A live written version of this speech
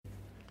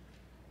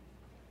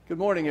Good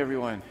morning,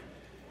 everyone,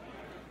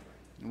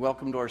 and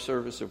welcome to our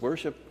service of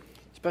worship.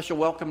 Special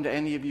welcome to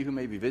any of you who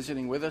may be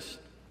visiting with us.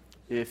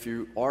 If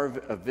you are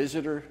a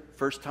visitor,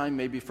 first time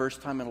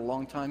in a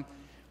long time,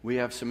 we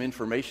have some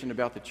information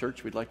about the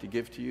church we'd like to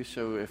give to you.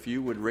 So if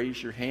you would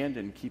raise your hand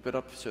and keep it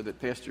up so that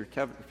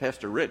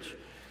Pastor Rich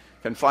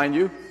can find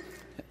you,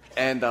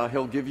 and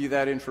he'll give you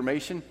that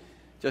information.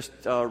 Just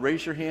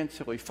raise your hand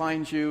till he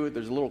finds you.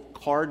 There's a little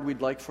card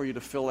we'd like for you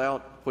to fill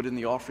out, put in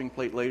the offering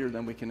plate later,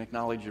 then we can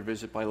acknowledge your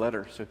visit by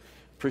letter. So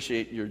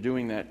appreciate your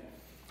doing that.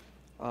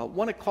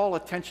 Want to call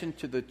attention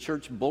to the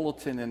church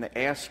bulletin and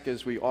ask,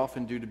 as we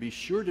often do, to be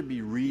sure to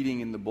be reading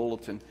in the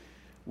bulletin.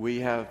 We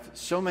have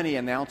so many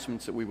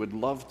announcements that we would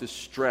love to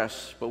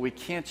stress, but we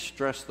can't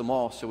stress them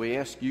all. So we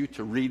ask you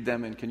to read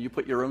them, and can you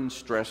put your own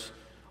stress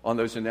on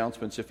those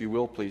announcements, if you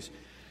will, please.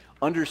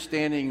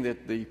 Understanding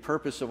that the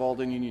purpose of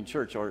Alden Union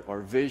Church,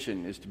 our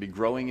vision, is to be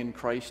growing in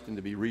Christ and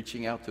to be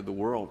reaching out to the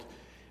world.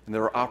 And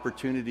there are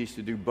opportunities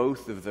to do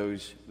both of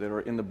those that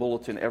are in the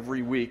bulletin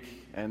every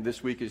week, and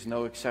this week is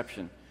no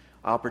exception.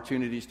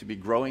 Opportunities to be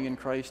growing in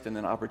Christ and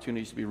then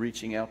opportunities to be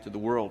reaching out to the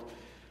world.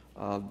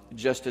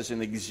 Just as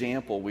an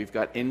example, we've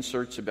got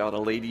inserts about a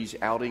ladies'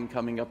 outing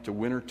coming up to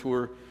Winter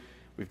Tour.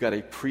 We've got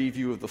a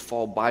preview of the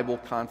Fall Bible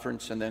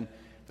Conference, and then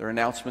there are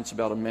announcements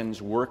about a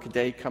men's work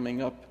day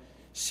coming up.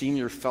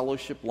 Senior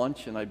fellowship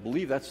lunch, and I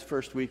believe that's the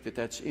first week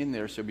that's in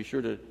there, so be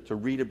sure to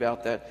read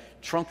about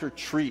that. Trunk or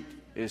treat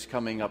is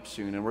coming up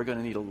soon, and we're going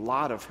to need a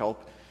lot of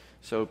help,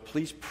 so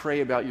please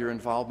pray about your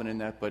involvement in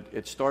that, but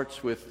it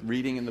starts with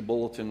reading in the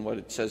bulletin what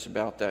it says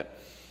about that.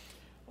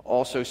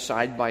 Also,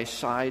 Side by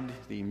Side,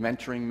 the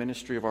mentoring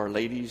ministry of Our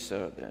Ladies,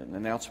 an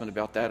announcement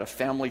about that, a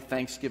family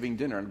Thanksgiving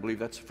dinner, and I believe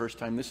that's the first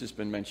time this has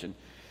been mentioned.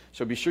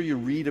 So be sure you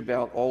read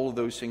about all of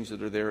those things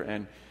that are there,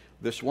 and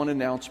this one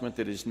announcement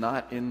that is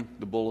not in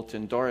the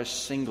bulletin, Doris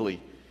Singley,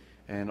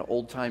 an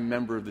old-time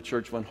member of the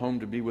church, went home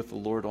to be with the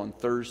Lord on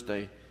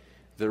Thursday.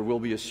 There will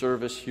be a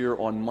service here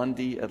on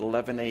Monday at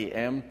 11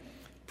 a.m.,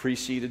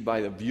 preceded by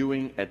the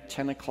viewing at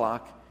 10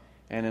 o'clock.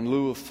 And in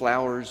lieu of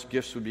flowers,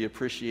 gifts would be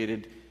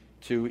appreciated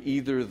to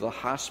either the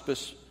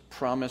Hospice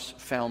Promise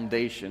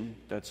Foundation,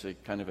 that's a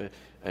kind of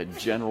a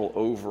general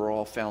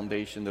overall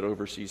foundation that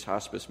oversees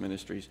hospice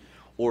ministries,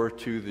 or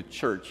to the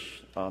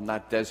church,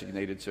 not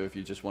designated, so if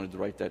you just wanted to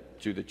write that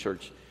to the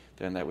church,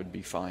 then that would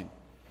be fine.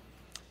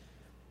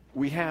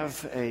 We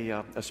have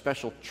a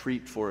special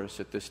treat for us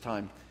at this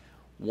time.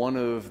 One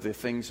of the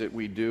things that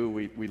we do,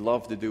 we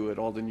love to do at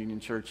Alden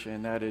Union Church,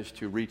 and that is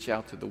to reach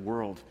out to the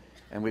world.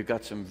 And we've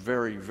got some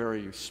very,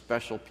 very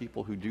special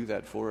people who do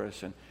that for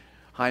us. And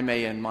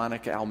Jaime and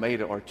Monica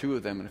Almeida are two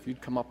of them. And if you'd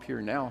come up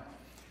here now,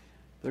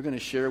 they're going to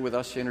share with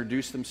us,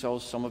 introduce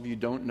themselves. Some of you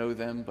don't know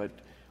them, but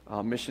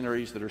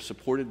missionaries that are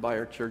supported by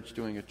our church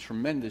doing a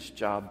tremendous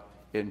job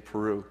in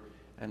Peru.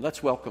 And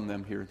let's welcome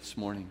them here this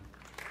morning.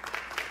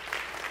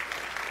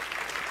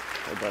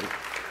 Hey, buddy.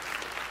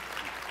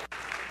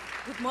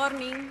 Good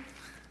morning.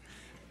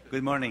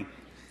 Good morning.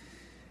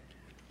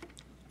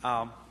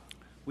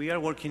 We are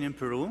working in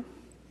Peru,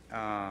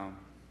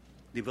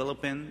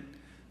 developing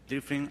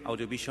different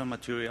audiovisual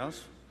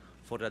materials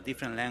for the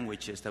different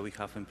languages that we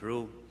have in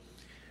Peru.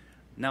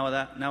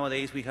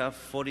 Nowadays we have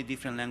 40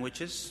 different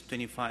languages,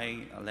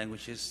 25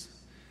 languages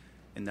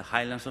in the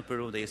highlands of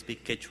Peru. They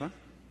speak Quechua,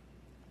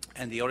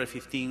 and the other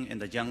 15 in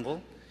the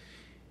jungle.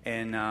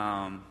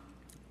 And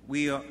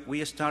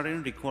we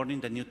started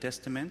recording the New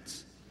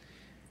Testament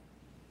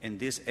in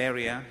this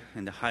area,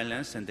 in the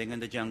highlands, and then in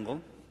the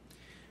jungle.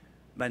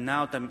 But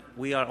now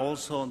we are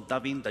also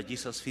dubbing the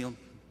Jesus Film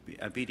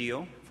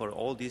video for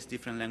all these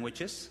different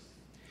languages.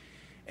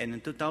 And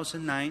in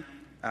 2009,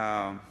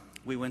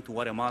 we went to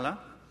Guatemala.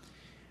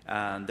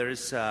 There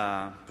is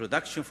a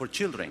production for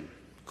children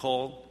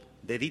called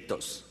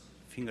Deditos,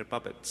 Finger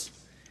Puppets.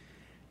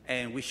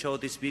 And we showed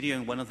this video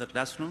in one of the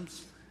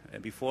classrooms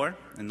before,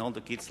 and all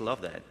the kids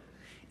love that,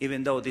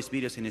 even though this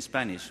video is in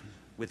Spanish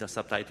with the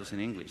subtitles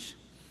in English.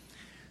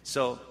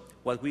 So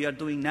what we are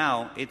doing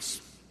now, it's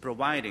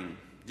providing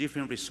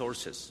different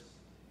resources.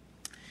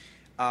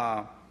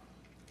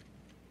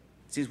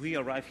 Since we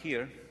arrived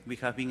here, we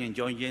have been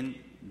enjoying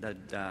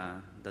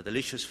the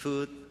delicious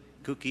food,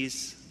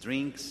 cookies,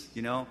 drinks,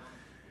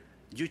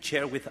 You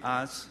share with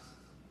us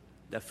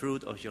the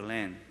fruit of your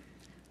land,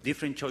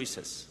 different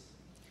choices.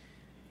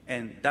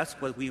 And that's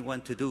what we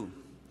want to do.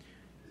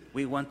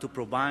 We want to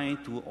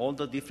provide to all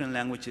the different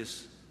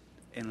languages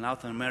in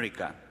Latin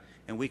America,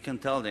 and we can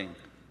tell them,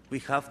 we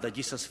have the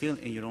Jesus Film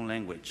in your own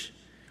language.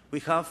 We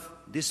have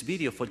this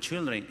video for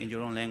children in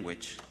your own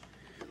language.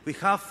 We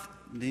have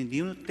the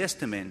New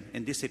Testament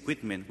and this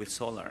equipment with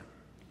solar.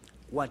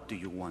 What do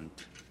you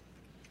want?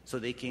 So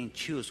they can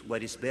choose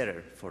what is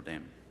better for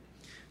them.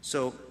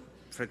 So,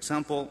 for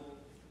example,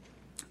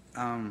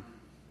 I'm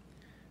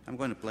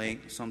going to play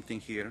something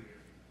here.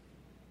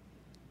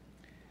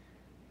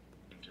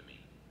 To me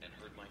and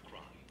heard my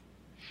cry.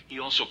 He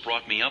also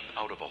brought me up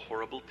out of a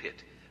horrible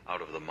pit,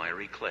 out of the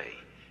miry clay,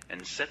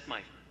 and set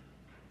my...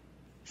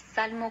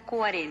 Salmo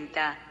 40.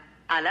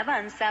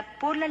 Alabanza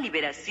por la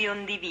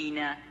liberación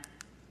divina.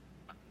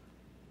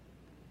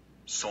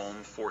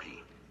 Psalm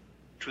 40.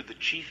 To the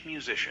chief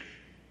musician,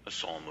 a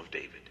psalm of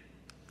David.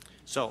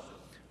 So,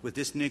 with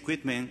this new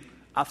equipment,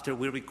 after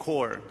we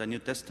record the New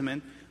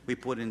Testament, we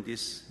put in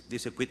this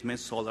equipment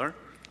solar,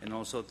 and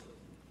also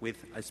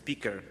with a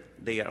speaker,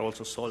 they are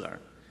also solar.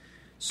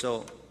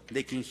 So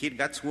they can hear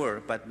God's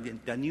word, but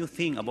the new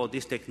thing about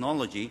this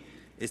technology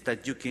is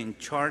that you can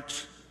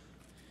charge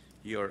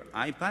your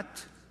iPad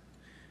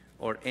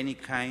or any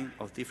kind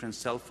of different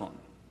cell phone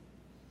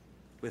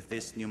with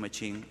this new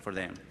machine for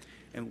them.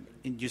 And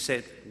you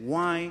said,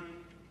 why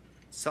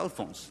cell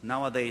phones?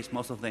 Nowadays,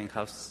 most of them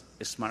have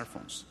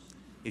smartphones.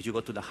 If you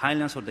go to the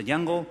highlands or the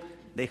jungle,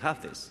 they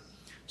have this.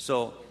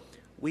 So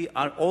we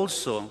are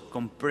also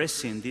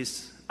compressing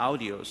these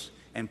audios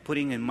and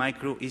putting in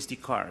micro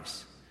SD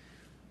cards.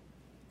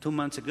 2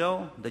 months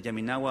ago, the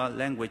Yaminawa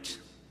language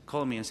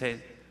called me and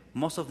said,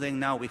 most of them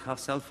now we have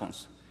cell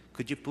phones.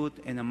 Could you put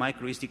in a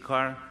micro SD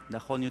card the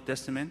whole New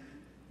Testament?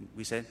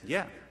 We said,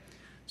 yeah.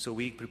 So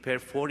we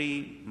prepared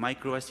 40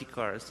 micro SD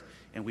cards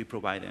and we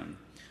provide them.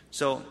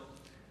 So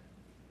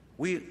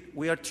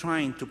we are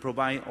trying to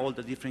provide all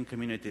the different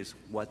communities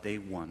what they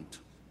want.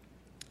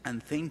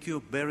 And thank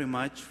you very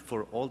much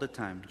for all the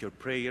time, your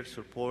prayer,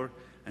 support,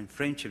 and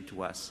friendship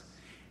to us.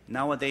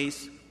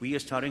 Nowadays, we are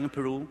starting in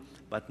Peru,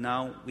 but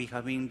now we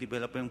have been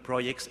developing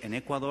projects in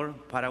Ecuador,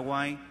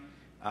 Paraguay,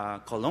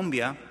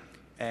 Colombia,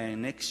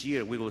 and next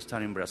year we will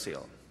start in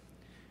Brazil.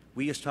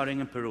 We are starting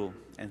in Peru,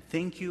 and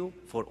thank you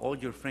for all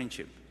your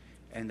friendship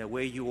and the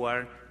way you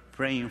are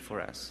praying for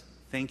us.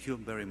 Thank you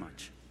very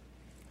much.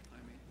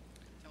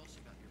 Tell us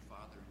about your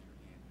father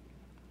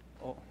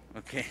and your aunt. Oh,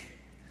 okay.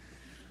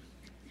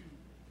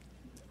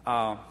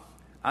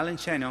 Alan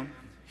Shannon,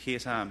 he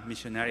is a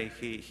missionary.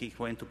 He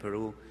went to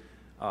Peru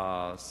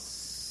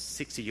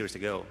 60 years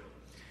ago.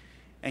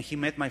 And he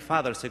met my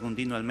father,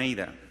 Segundino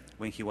Almeida,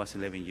 when he was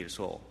 11 years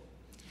old.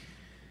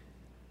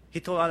 He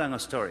told Alan a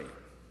story.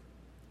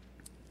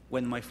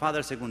 When my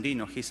father,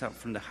 Segundino, he's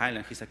from the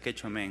highland, he's a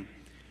Quechua man.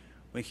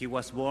 When he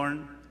was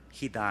born,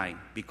 he died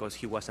because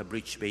he was a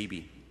breech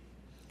baby.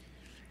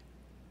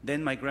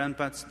 Then my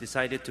grandparents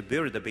decided to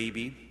bury the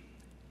baby,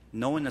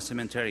 not in a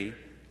cemetery,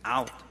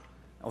 out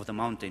of the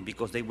mountain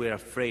because they were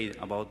afraid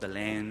about the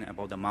land,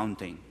 about the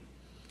mountain.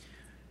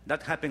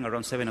 That happened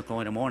around 7 o'clock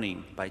in the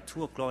morning. By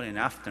 2 o'clock in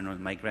the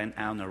afternoon, my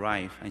grand-aunt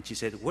arrived, and she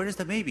said, where is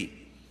the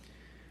baby?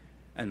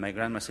 And my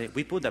grandma said,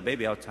 we put the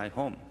baby outside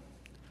home.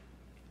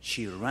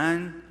 She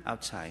ran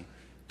outside,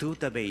 took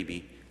the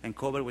baby, and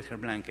covered with her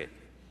blanket.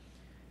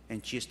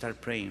 And she started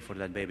praying for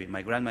that baby.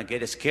 My grandma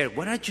get scared.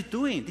 What are you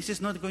doing? This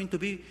is not going to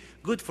be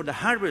good for the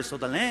harvest of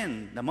the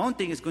land. The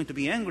mountain is going to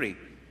be angry.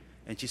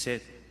 And she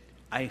said,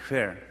 I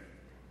heard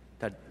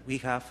that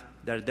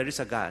there is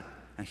a God,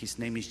 and his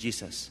name is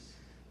Jesus.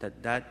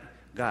 That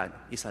God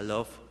is a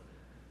love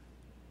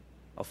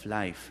of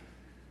life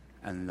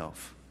and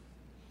love.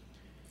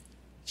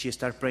 She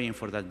started praying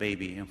for that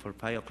baby, and for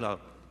 5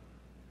 o'clock,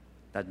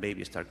 that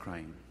baby started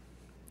crying.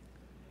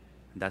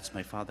 That's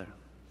my father.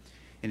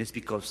 And it's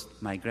because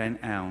my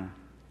grand-aunt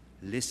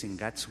listened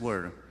God's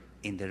word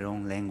in their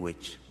own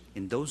language.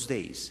 In those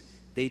days,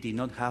 they did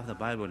not have the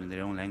Bible in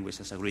their own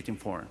language as a written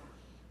form.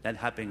 That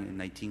happened in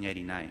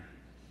 1989.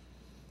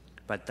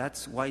 But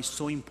that's why it's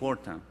so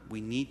important.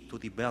 We need to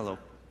develop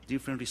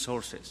different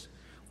resources.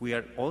 We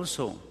are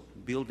also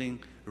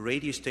building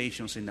radio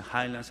stations in the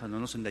highlands and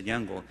also in the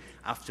jungle.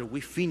 After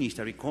we finish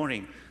the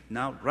recording,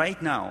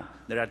 right now,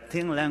 there are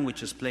 10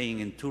 languages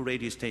playing in 2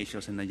 radio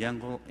stations in the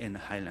jungle and the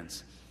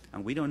highlands.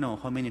 And we don't know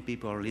how many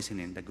people are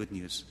listening, the good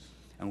news.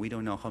 And we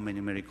don't know how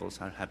many miracles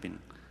are happening,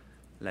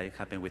 like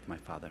happened with my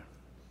father.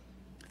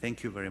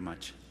 Thank you very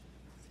much.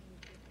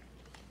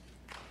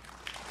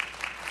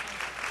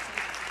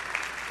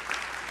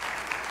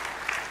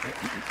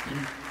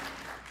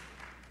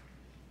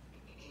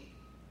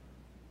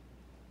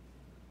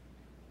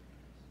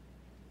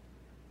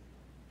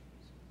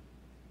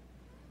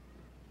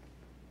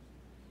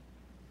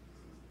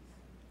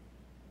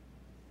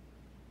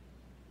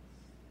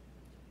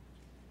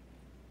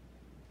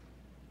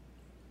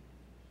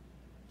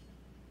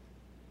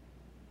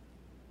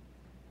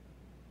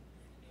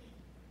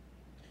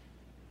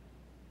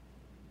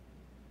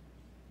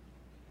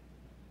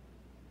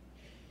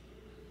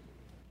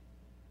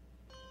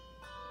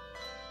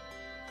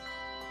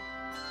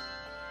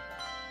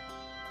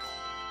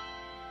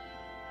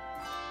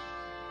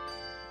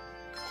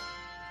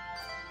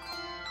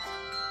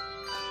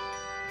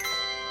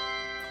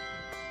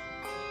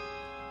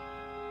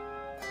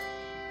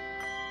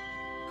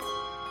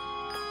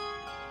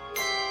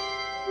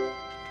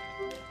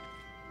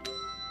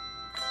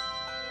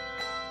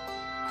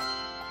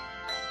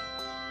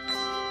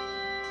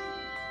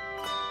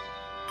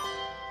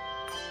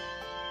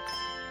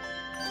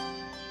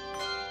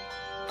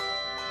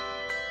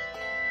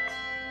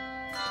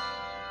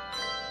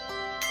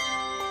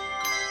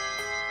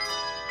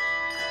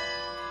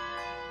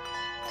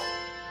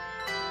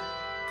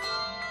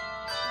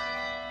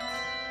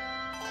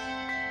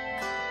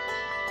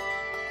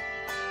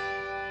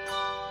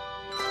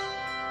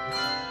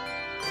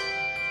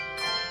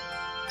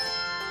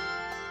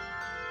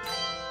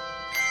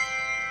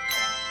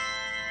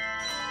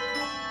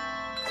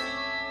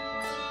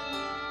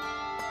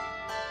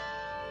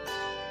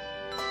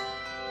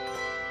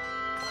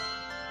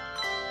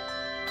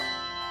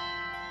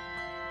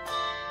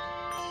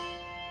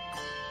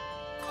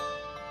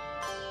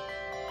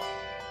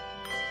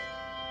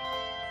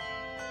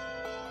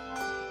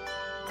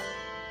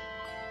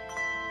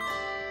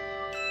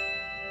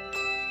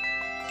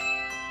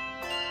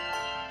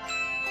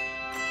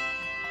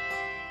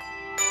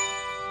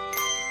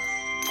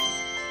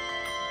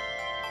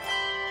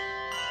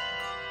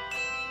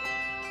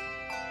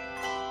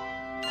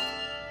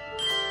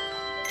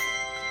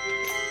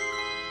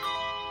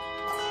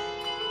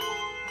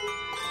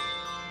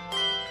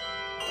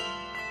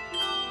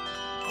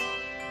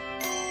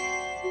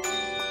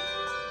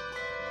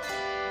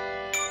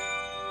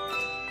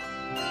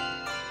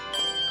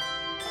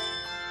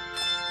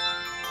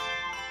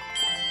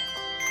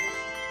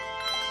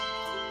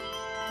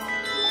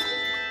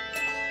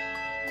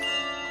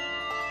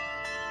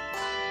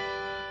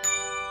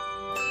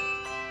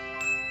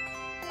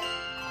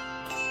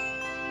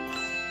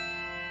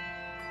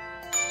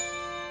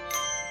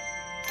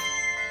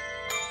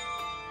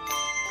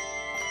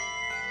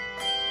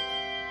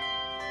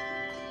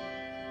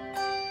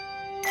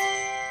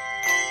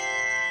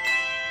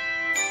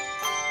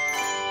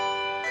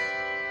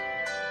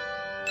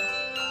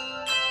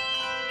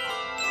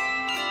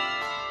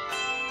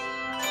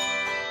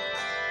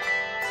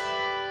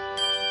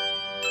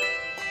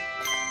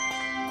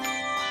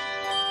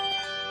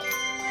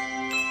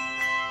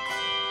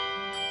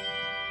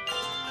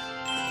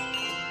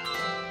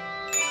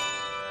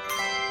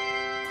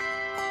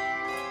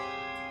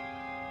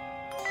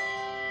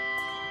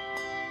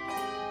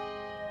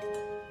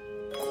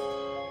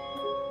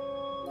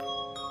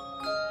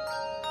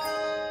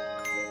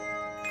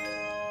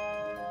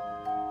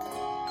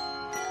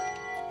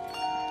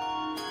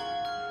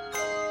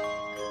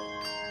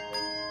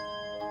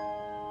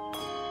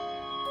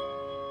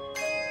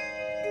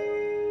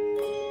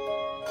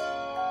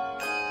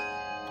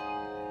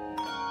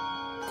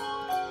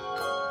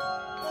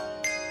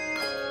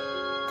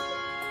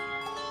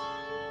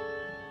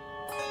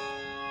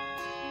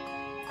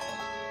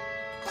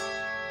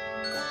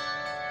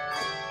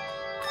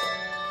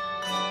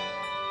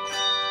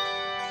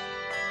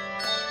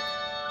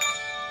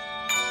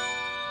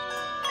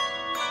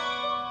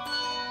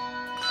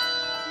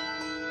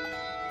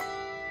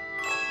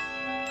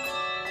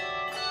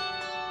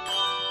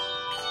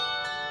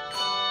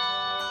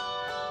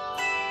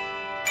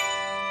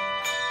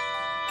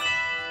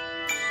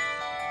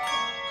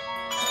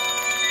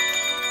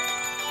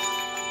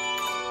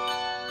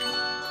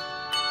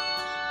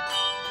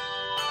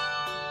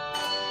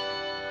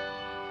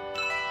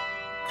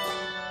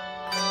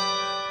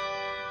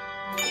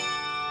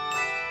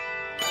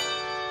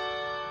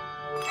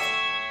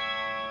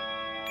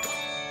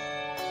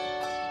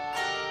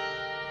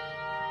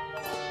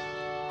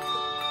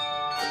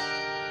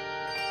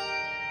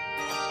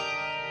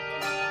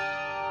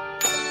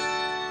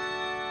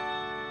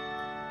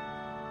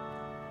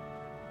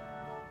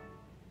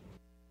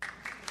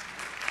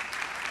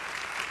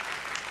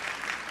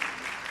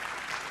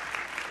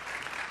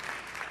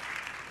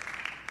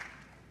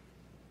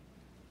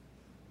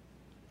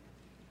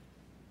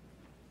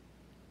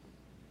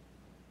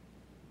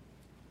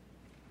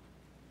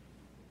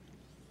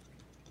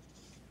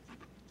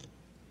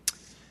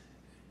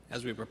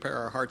 as we prepare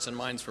our hearts and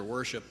minds for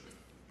worship,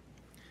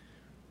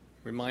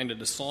 reminded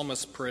the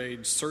psalmist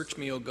prayed, "Search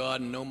me, O God,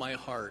 and know my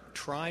heart.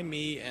 Try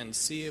me and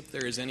see if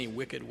there is any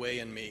wicked way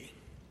in me."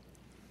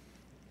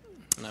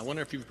 And I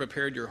wonder if you've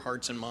prepared your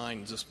hearts and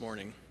minds this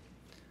morning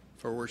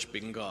for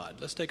worshiping God.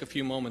 Let's take a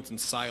few moments in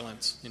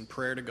silence, in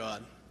prayer to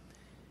God,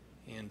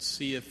 and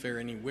see if there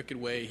any wicked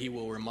way he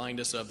will remind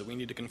us of that we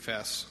need to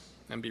confess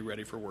and be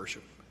ready for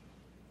worship.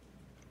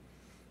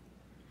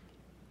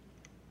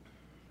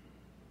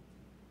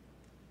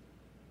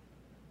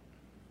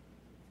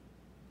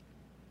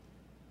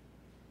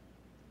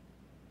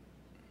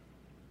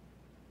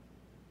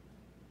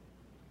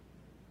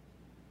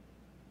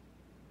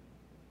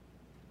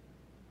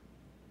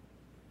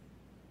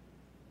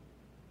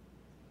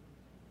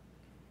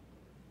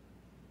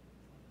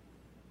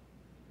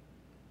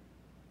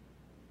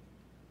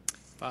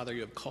 Father,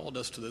 you have called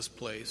us to this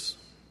place,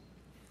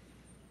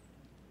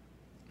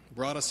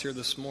 brought us here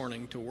this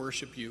morning to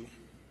worship you.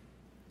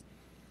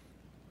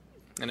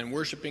 And in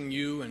worshiping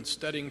you and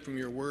studying from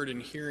your word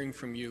and hearing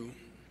from you,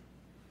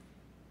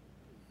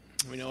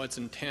 we know its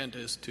intent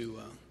is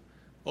to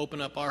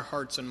open up our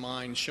hearts and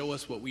minds, show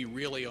us what we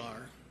really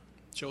are,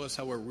 show us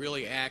how we're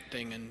really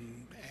acting,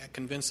 and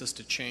convince us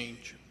to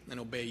change and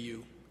obey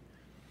you.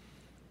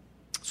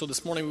 So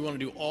this morning we want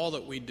to do all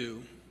that we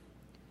do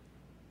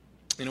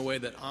in a way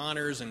that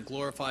honors and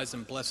glorifies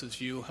and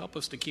blesses you. Help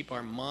us to keep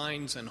our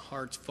minds and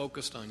hearts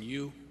focused on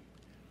you,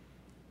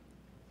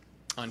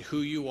 on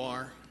who you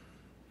are,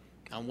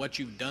 on what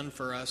you've done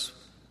for us,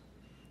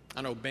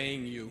 on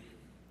obeying you,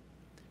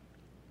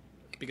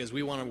 because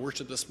we want to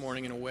worship this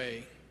morning in a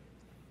way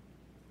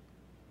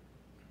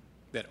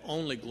that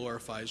only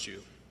glorifies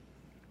you.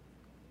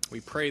 We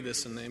pray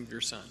this in the name of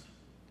your Son.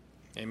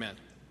 Amen.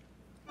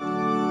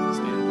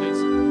 Stand,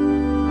 please.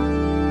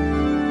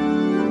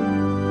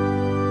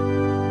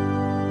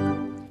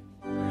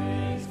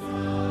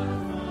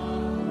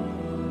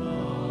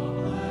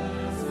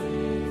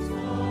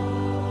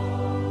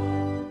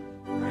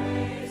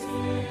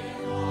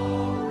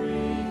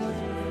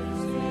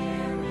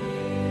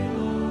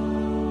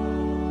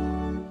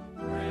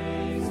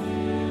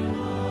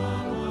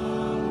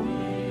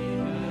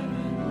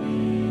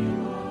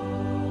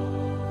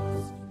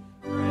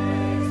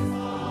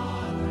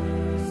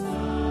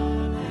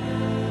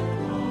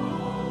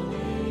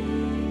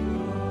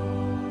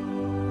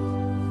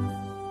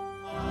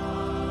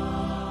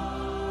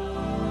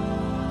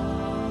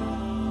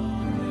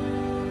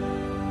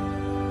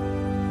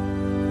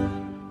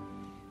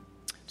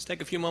 Let's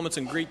take a few moments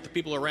and greet the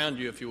people around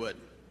you, if you would.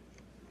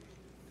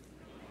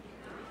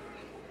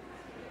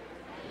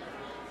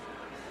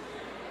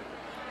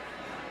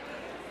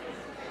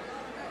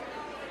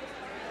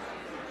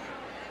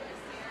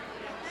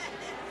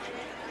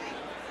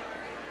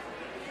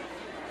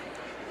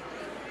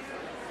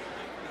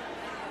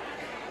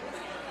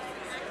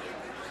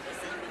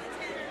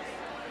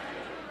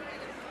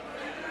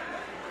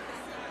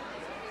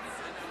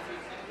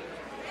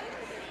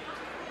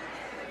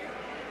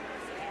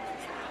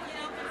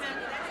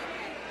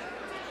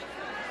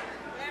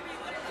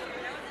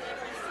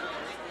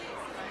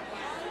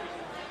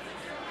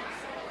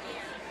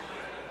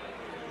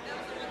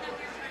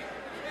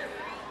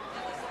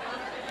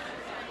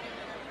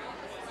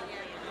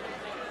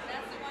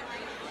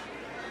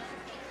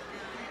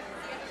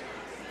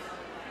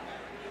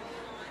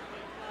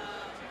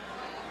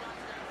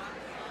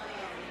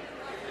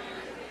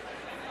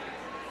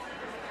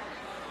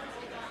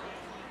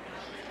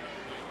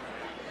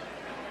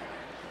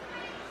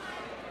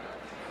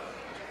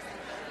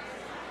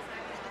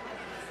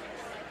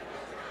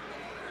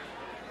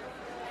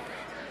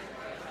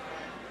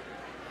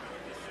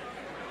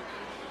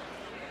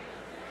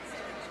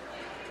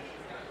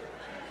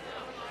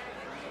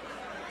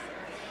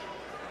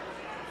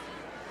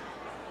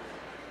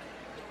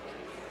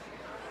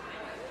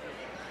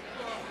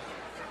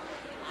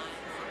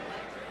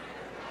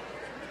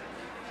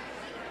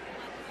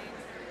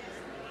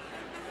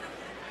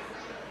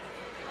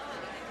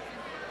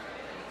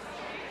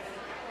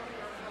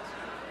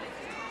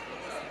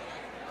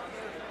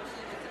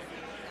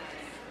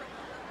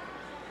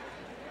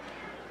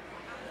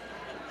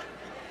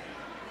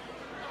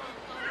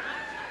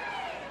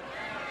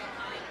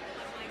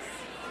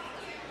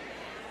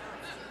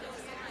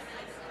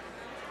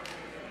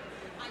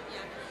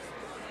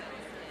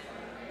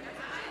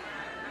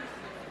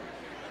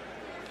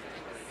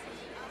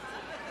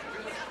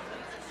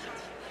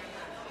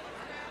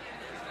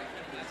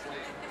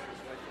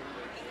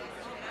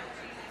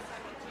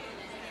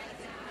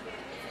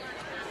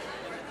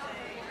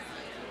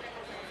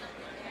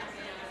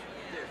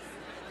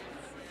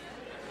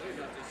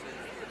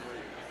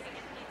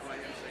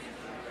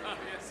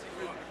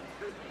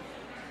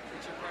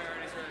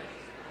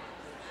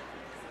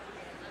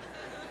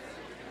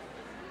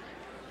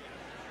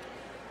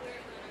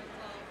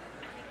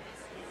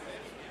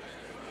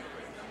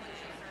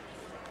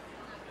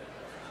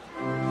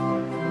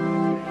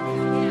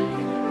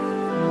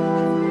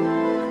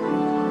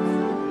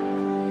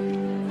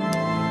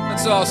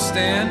 Let's all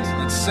stand.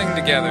 Let's sing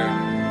together.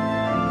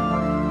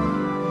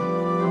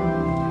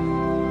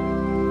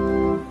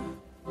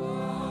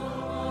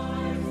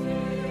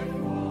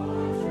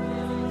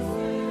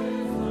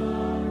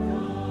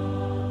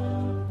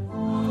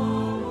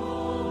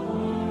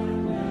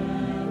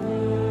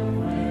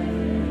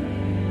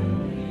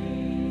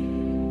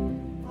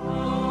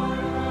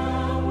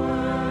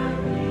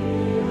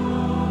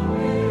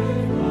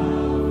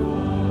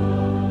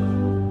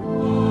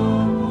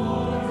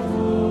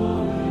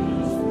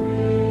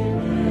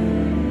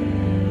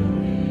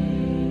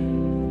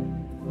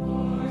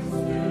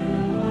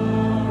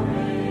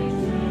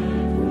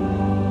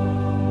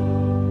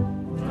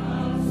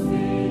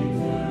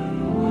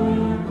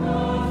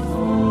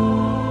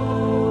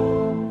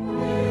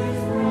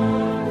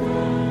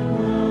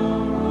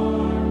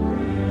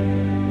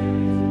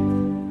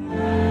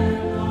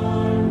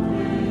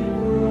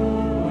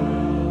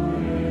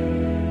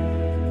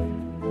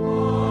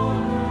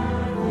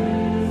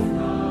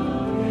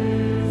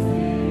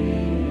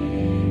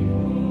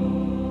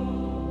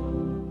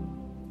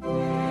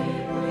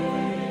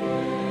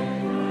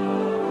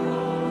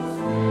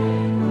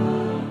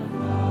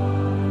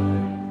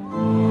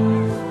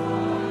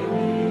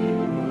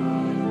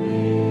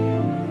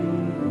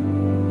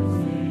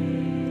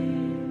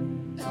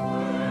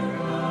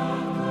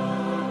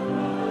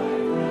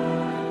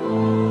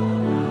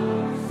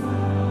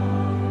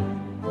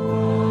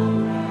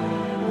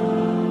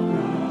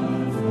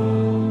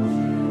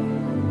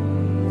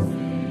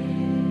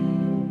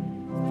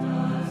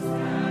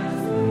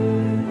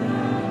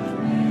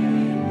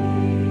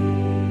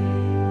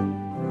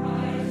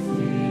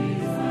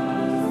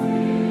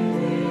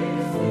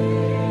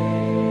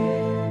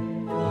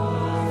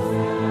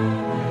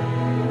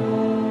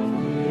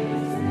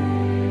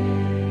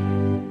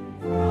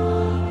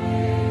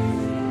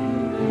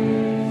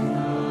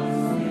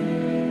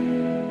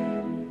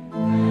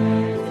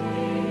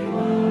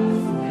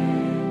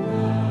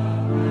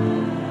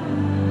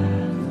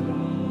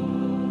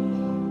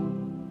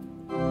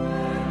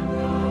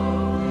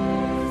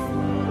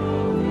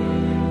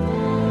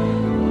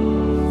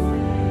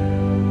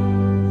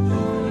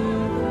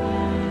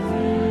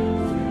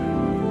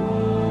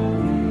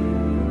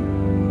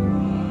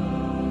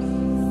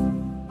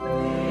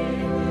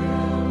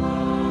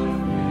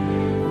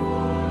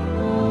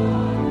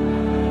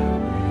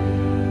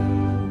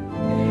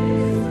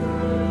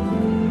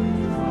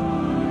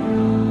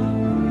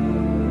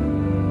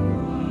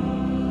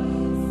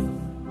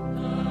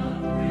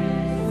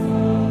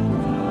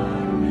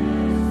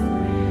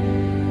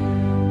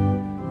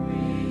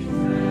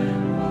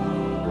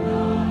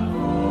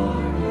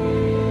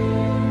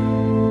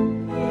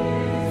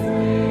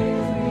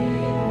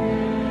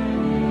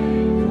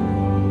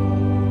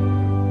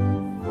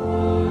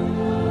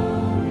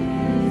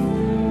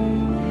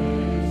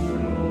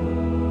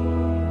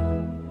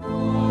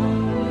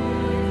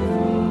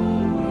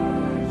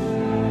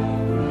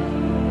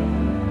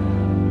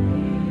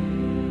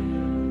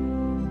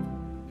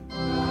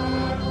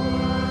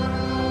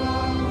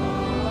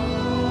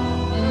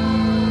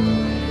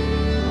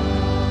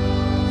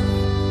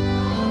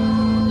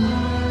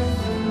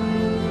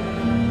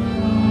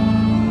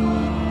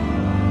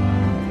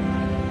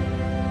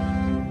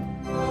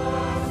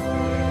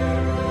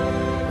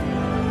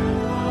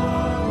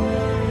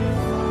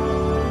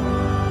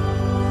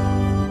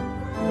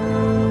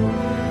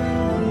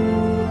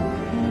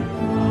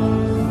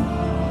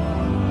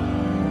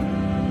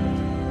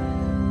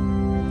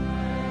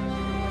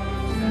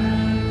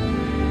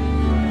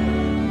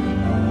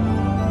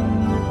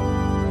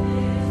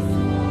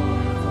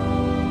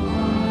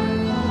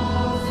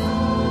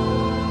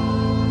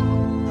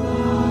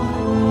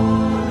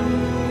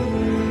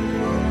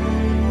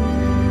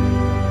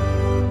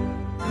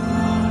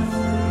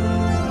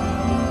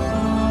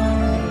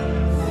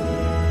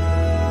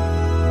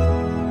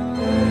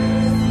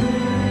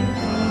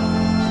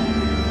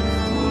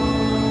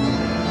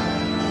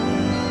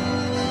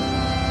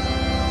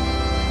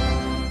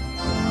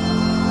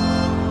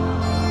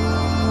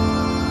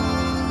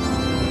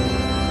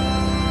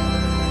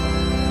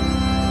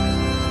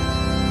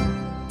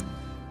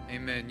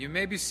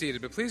 may be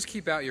seated, but please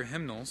keep out your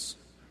hymnals.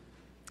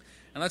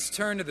 And let's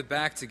turn to the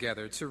back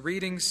together to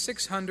reading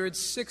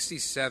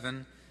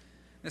 667.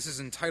 This is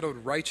entitled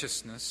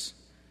Righteousness.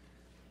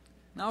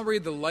 And I'll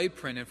read the light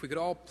print. If we could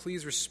all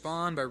please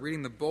respond by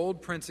reading the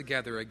bold print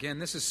together. Again,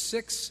 this is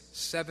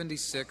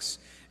 676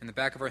 in the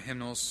back of our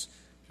hymnals,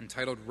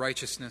 entitled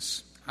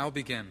Righteousness. I'll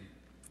begin.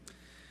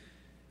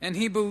 And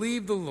he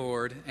believed the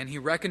Lord, and he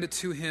reckoned it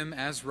to him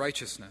as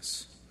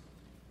righteousness.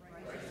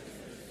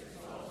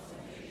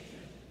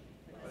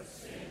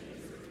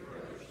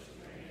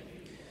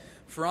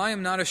 For I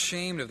am not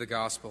ashamed of the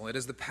gospel. It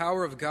is the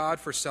power of God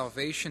for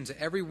salvation to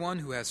everyone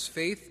who has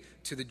faith,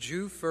 to the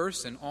Jew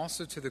first and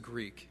also to the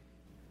Greek.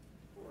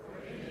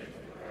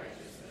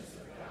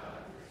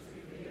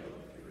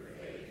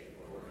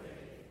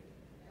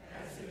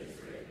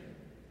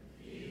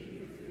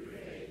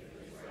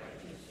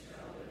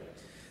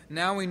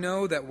 Now we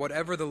know that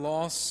whatever the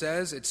law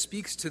says, it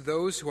speaks to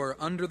those who are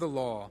under the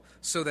law,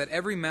 so that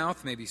every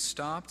mouth may be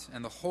stopped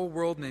and the whole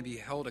world may be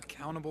held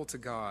accountable to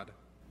God.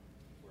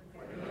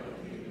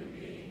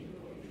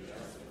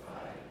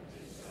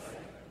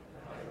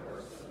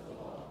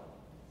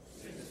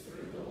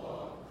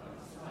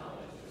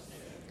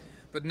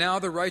 But now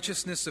the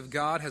righteousness of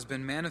God has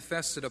been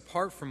manifested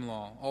apart from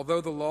law,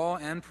 although the law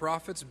and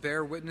prophets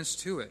bear witness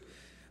to it.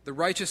 The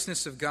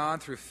righteousness of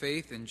God through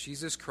faith in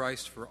Jesus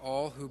Christ for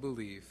all who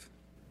believe.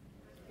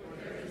 For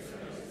there is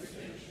no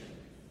distinction,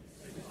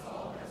 since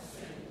all have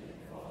sinned and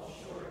fall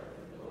short of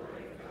the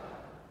glory of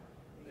God.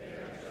 They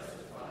are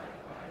justified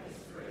by His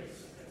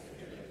grace as a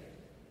gift,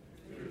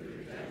 through the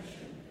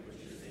redemption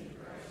which is in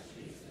Christ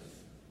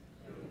Jesus,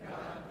 whom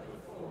God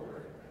put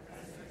forward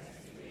as an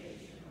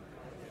expiation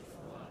by His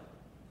blood,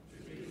 to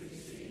be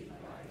received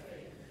by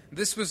faith.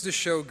 This was to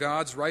show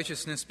God's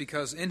righteousness,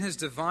 because in His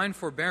divine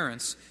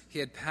forbearance He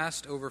had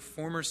passed over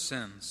former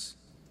sins.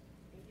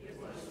 It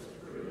was to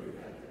prove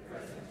at the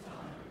present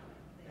time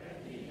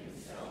that He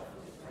Himself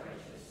is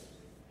righteous,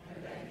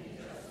 and that He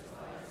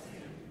justifies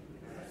him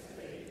who has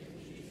faith in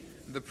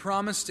Jesus. The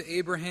promise to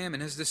Abraham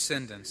and his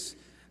descendants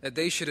that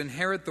they should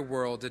inherit the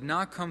world did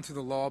not come through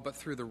the law, but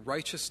through the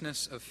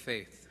righteousness of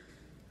faith.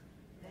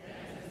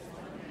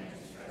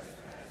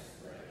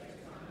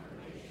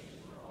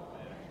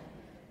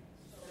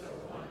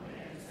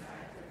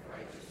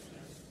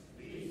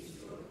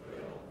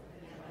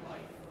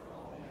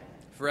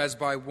 For as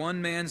by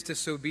one man's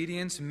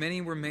disobedience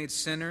many were made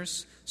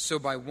sinners, so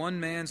by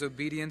one man's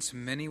obedience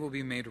many will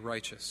be made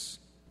righteous.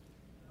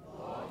 The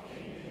law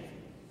came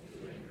in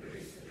to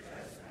increase the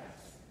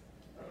trespass,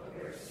 but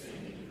where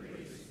sin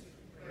increased,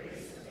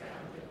 grace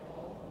abounded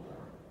all the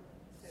more,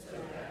 so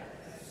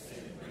that as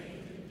sin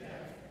reigned in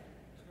death,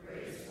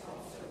 grace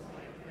also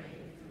might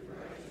reign through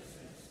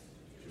righteousness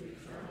to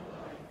eternal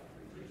life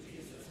through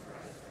Jesus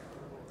Christ our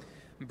Lord.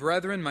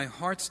 Brethren, my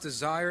heart's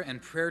desire and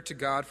prayer to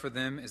God for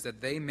them is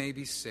that they may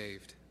be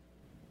saved.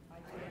 I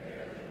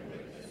bear them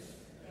witness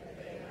that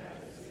they have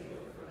a zeal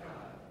for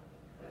God,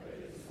 but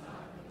it is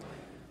not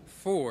mine.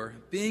 For,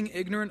 being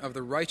ignorant of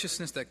the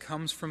righteousness that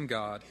comes from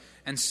God,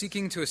 and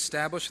seeking to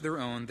establish their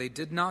own, they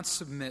did not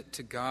submit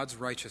to God's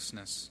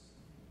righteousness.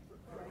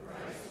 For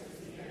Christ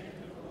is the end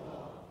of the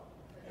law,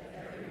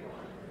 that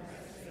everyone who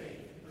has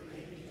faith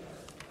may be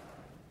justified.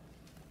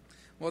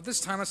 Well, at this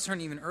time, let's turn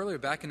even earlier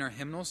back in our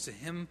hymnals to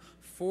hymn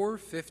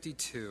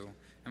 452,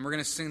 and we're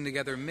going to sing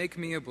together, Make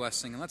Me a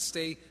Blessing. And let's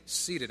stay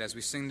seated as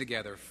we sing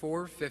together,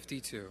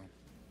 452.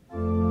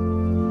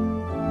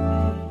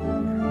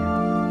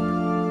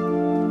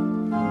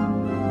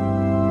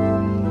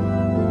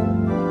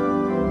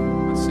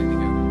 Let's sing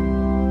together.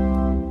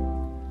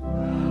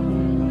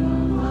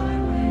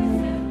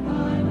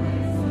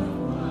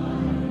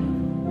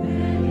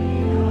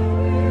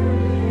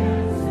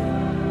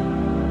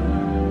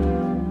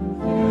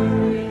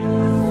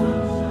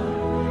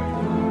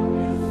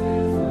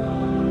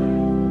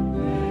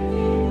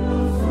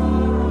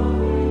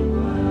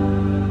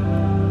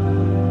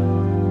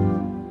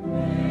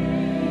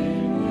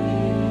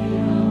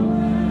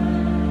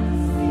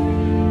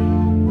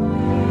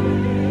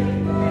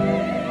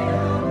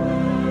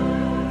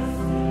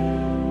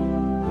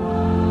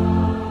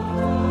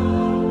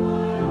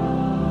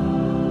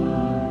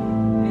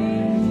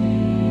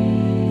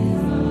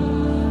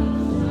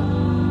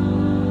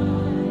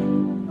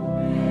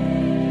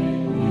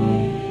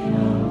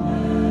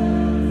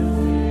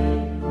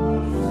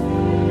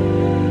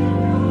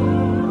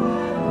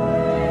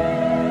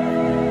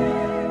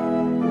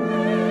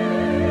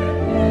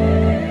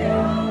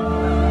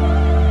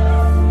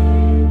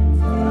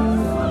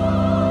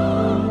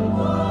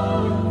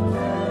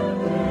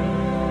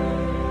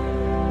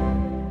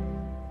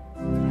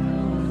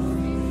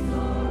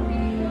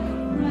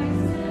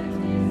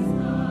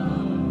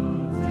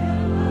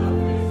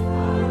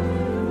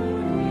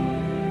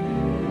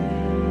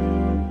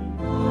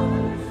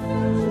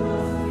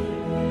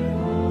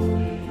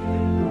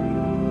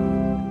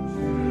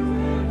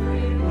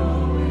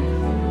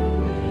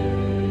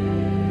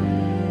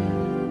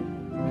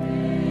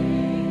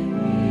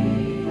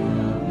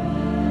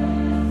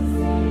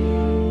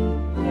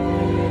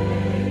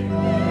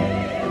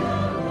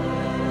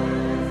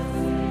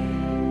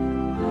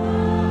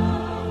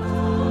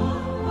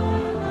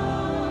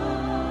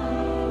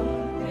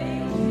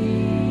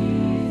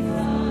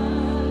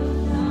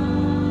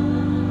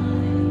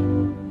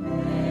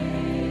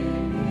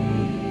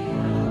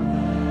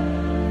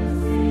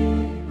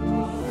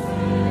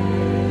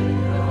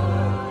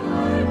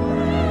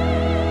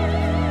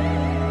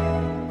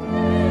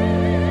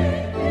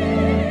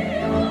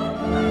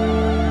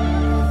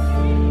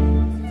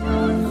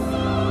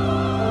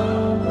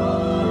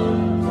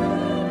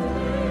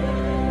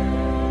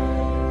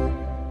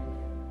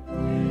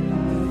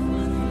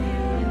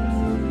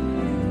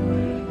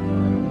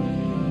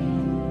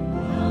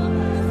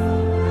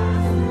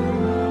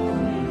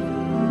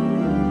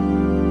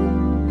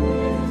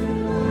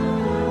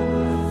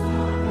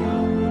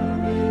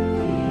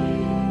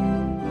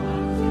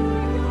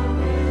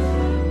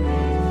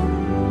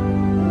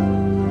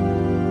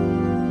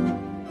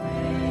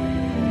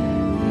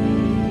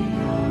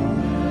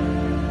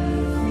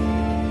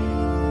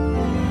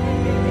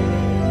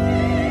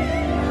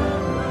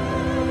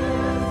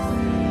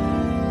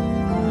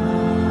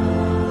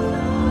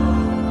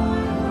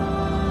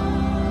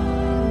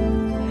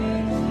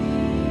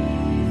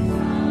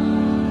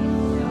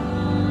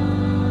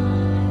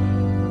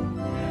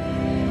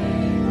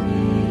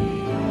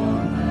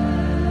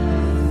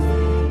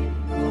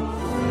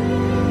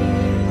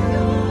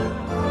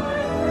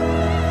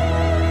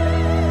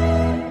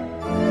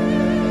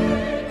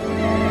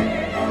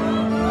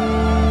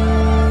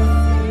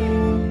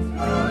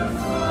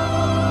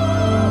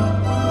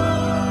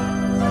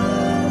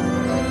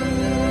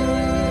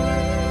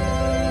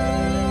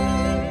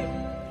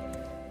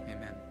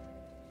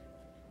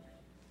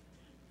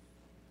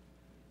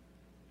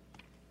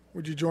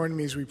 Would you join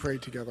me as we pray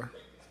together?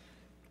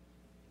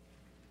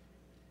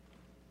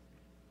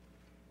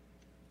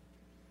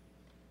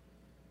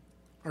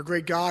 Our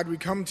great God, we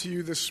come to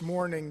you this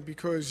morning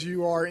because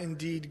you are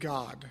indeed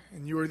God,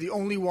 and you are the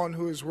only one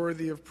who is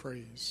worthy of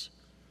praise.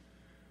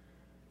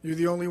 You're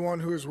the only one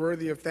who is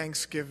worthy of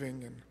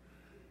thanksgiving,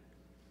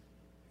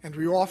 and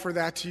we offer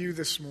that to you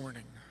this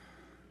morning.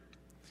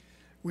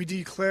 We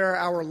declare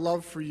our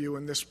love for you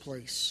in this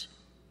place.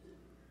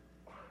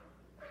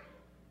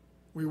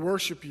 We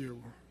worship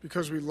you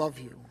because we love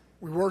you.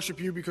 We worship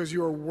you because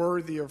you are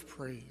worthy of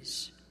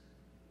praise.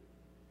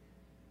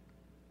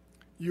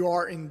 You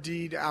are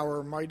indeed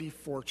our mighty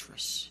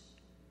fortress.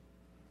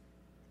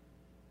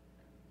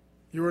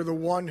 You are the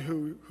one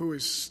who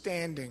is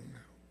standing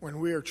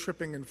when we are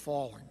tripping and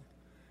falling,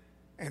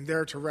 and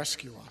there to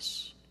rescue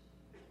us.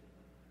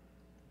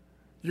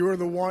 You are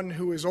the one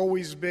who has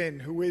always been,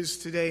 who is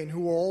today, and who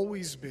will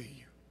always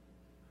be.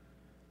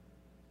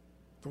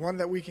 The one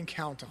that we can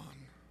count on.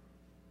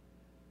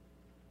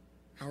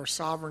 Our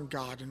sovereign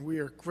God, and we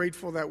are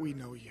grateful that we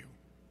know you.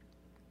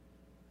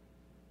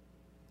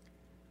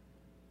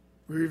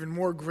 We're even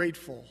more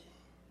grateful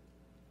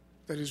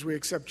that as we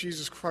accept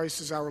Jesus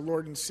Christ as our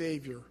Lord and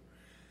Savior,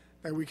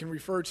 that we can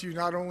refer to you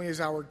not only as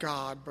our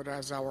God, but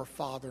as our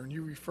Father, and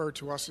you refer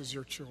to us as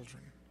your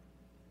children.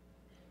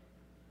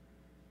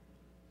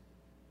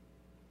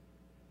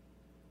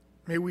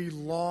 May we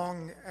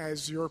long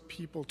as your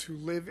people to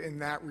live in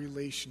that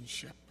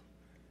relationship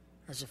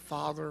as a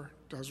father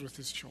does with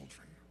his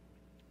children.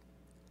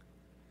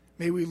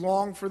 May we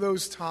long for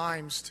those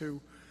times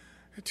to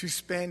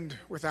spend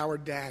with our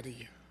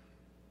daddy,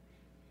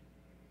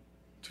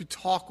 to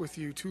talk with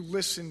you, to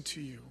listen to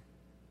you,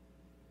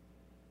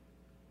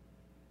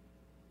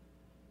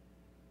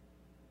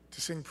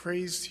 to sing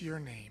praise to your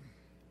name.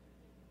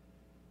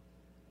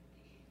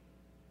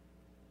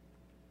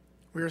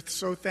 We are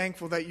so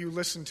thankful that you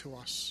listen to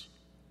us.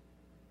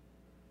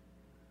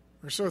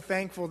 We're so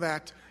thankful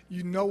that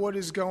you know what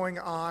is going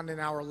on in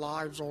our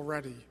lives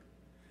already.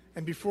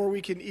 And before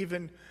we can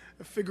even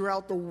figure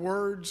out the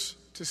words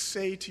to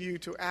say to you,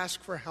 to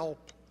ask for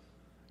help,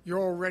 you're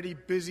already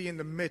busy in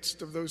the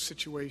midst of those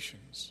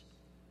situations.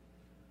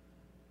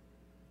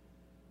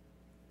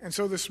 And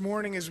so this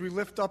morning, as we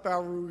lift up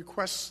our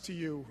requests to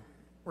you,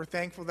 we're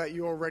thankful that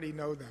you already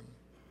know them.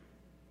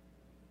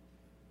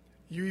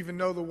 You even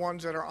know the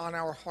ones that are on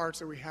our hearts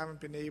that we haven't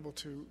been able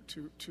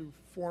to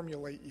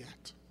formulate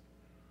yet.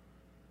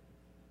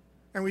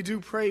 And we do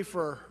pray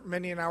for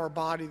many in our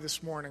body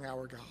this morning,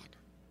 our God.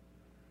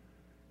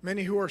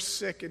 Many who are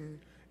sick and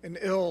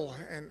ill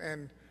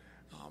and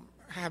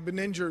have been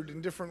injured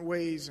in different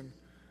ways. And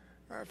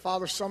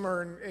Father, some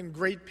are in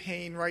great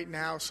pain right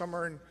now. Some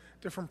are in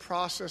different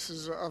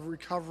processes of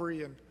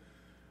recovery. And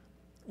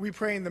we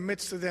pray in the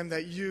midst of them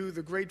that you,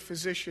 the great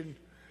physician,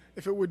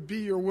 if it would be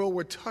your will,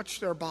 would touch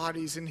their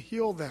bodies and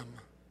heal them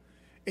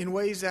in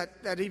ways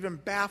that even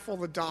baffle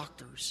the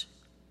doctors.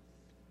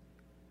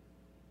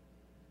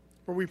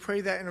 But we pray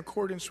that in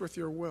accordance with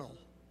your will.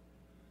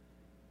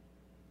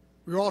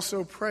 We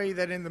also pray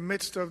that in the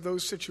midst of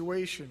those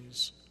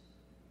situations,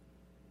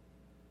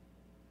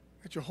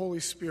 that your Holy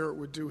Spirit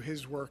would do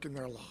his work in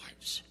their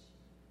lives,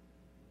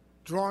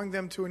 drawing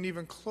them to an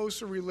even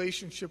closer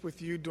relationship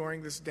with you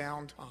during this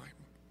downtime,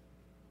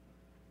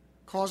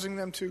 causing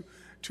them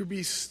to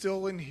be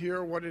still and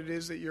hear what it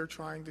is that you're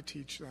trying to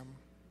teach them,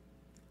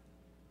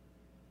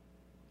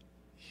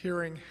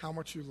 hearing how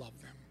much you love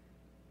them.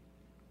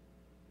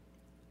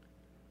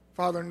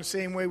 Father, in the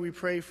same way we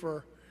pray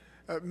for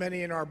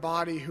many in our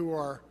body who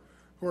are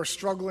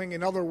struggling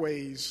in other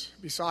ways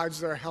besides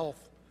their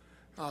health,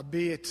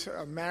 be it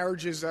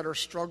marriages that are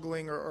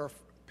struggling or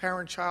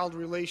parent-child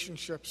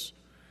relationships.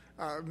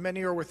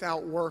 Many are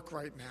without work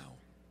right now.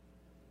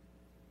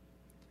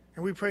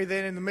 And we pray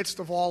that in the midst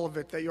of all of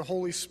it, that your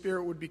Holy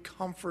Spirit would be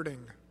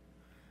comforting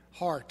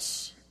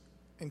hearts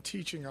and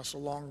teaching us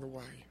along the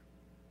way.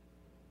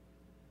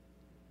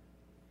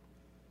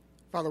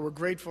 Father, we're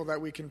grateful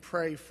that we can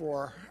pray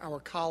for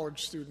our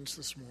college students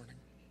this morning.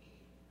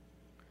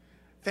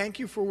 Thank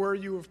you for where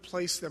you have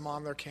placed them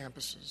on their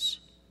campuses.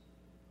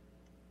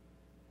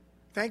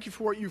 Thank you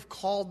for what you've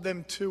called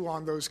them to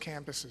on those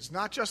campuses,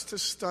 not just to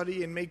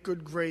study and make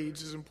good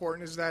grades, as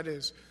important as that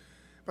is,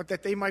 but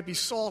that they might be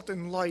salt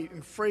and light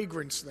and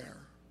fragrance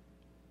there.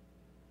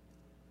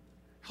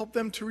 Help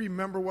them to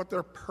remember what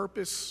their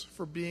purpose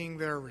for being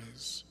there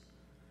is.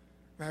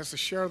 And that is to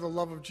share the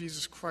love of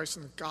Jesus Christ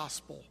and the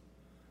gospel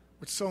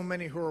with so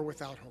many who are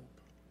without hope.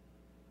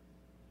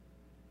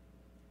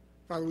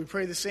 Father, we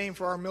pray the same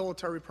for our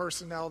military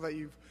personnel that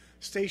you've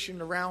stationed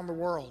around the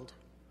world.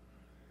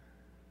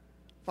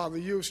 Father,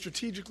 you have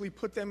strategically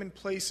put them in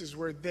places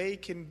where they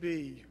can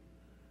be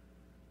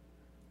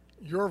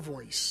your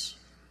voice,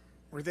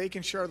 where they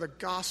can share the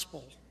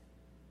gospel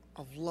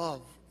of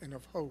love and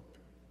of hope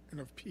and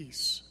of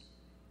peace.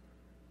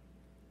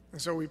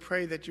 And so we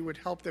pray that you would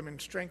help them and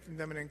strengthen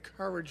them and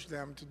encourage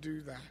them to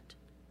do that.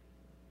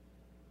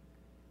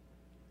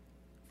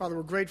 Father,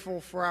 we're grateful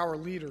for our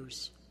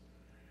leaders.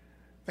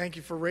 Thank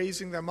you for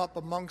raising them up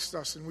amongst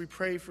us, and we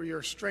pray for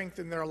your strength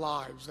in their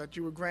lives, that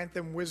you would grant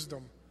them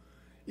wisdom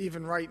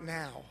even right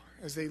now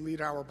as they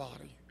lead our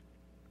body.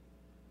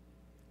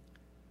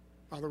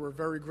 Father, we're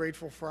very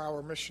grateful for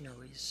our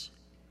missionaries,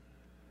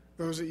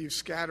 those that you've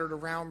scattered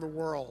around the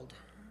world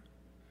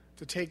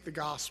to take the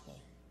gospel.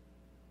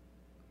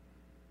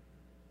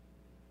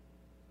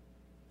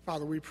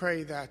 Father, we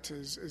pray that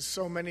as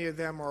so many of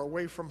them are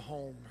away from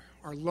home,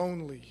 are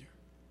lonely,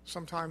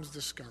 sometimes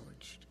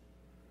discouraged,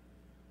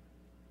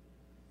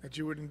 that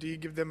you would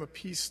indeed give them a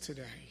peace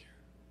today,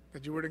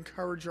 that you would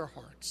encourage our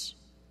hearts,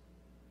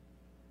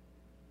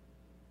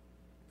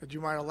 that you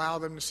might allow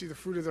them to see the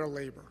fruit of their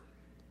labor.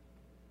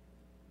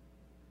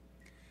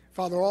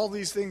 Father, all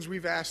these things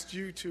we've asked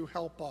you to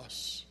help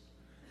us,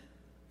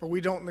 but we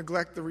don't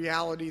neglect the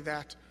reality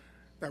that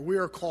we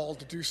are called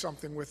to do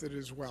something with it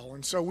as well.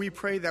 And so we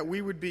pray that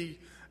we would be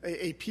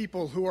a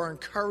people who are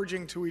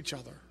encouraging to each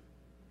other,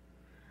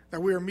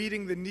 that we are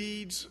meeting the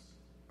needs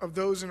of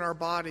those in our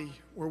body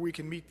where we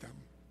can meet them,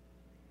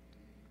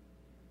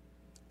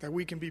 that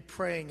we can be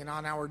praying and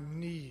on our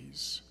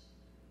knees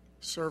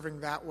serving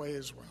that way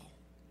as well,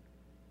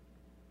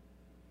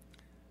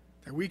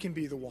 that we can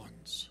be the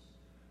ones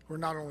who are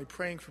not only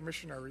praying for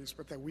missionaries,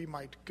 but that we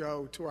might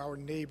go to our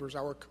neighbors,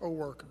 our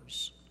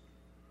co-workers,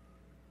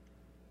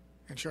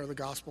 and share the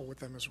gospel with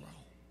them as well.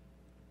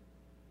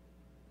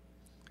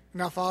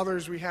 Now, Father,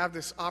 as we have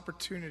this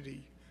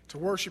opportunity to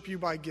worship you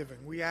by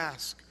giving, we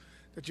ask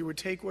that you would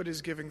take what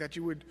is giving, that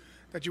you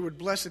would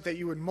bless it, that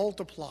you would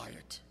multiply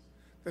it,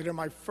 that it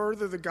might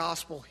further the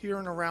gospel here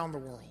and around the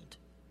world.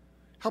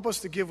 Help us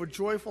to give with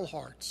joyful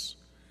hearts,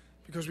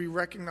 because we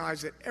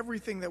recognize that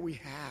everything that we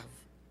have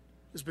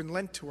has been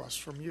lent to us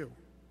from you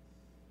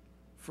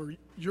for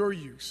your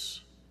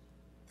use,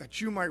 that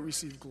you might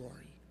receive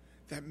glory,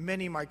 that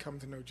many might come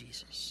to know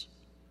Jesus.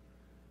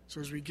 So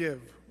as we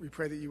give, we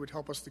pray that you would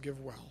help us to give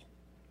well.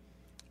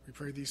 We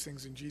pray these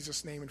things in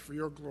Jesus' name and for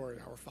your glory,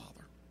 our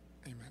Father.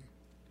 Amen.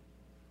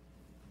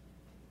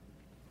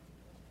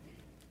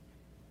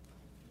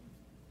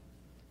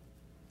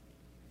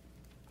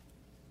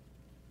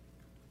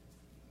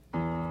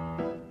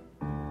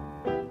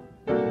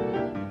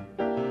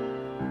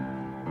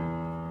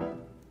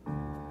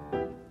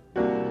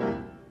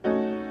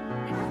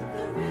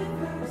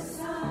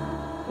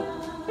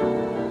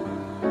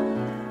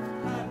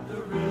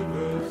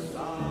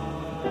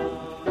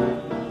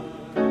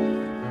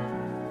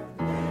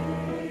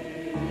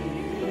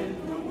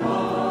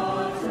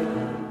 Water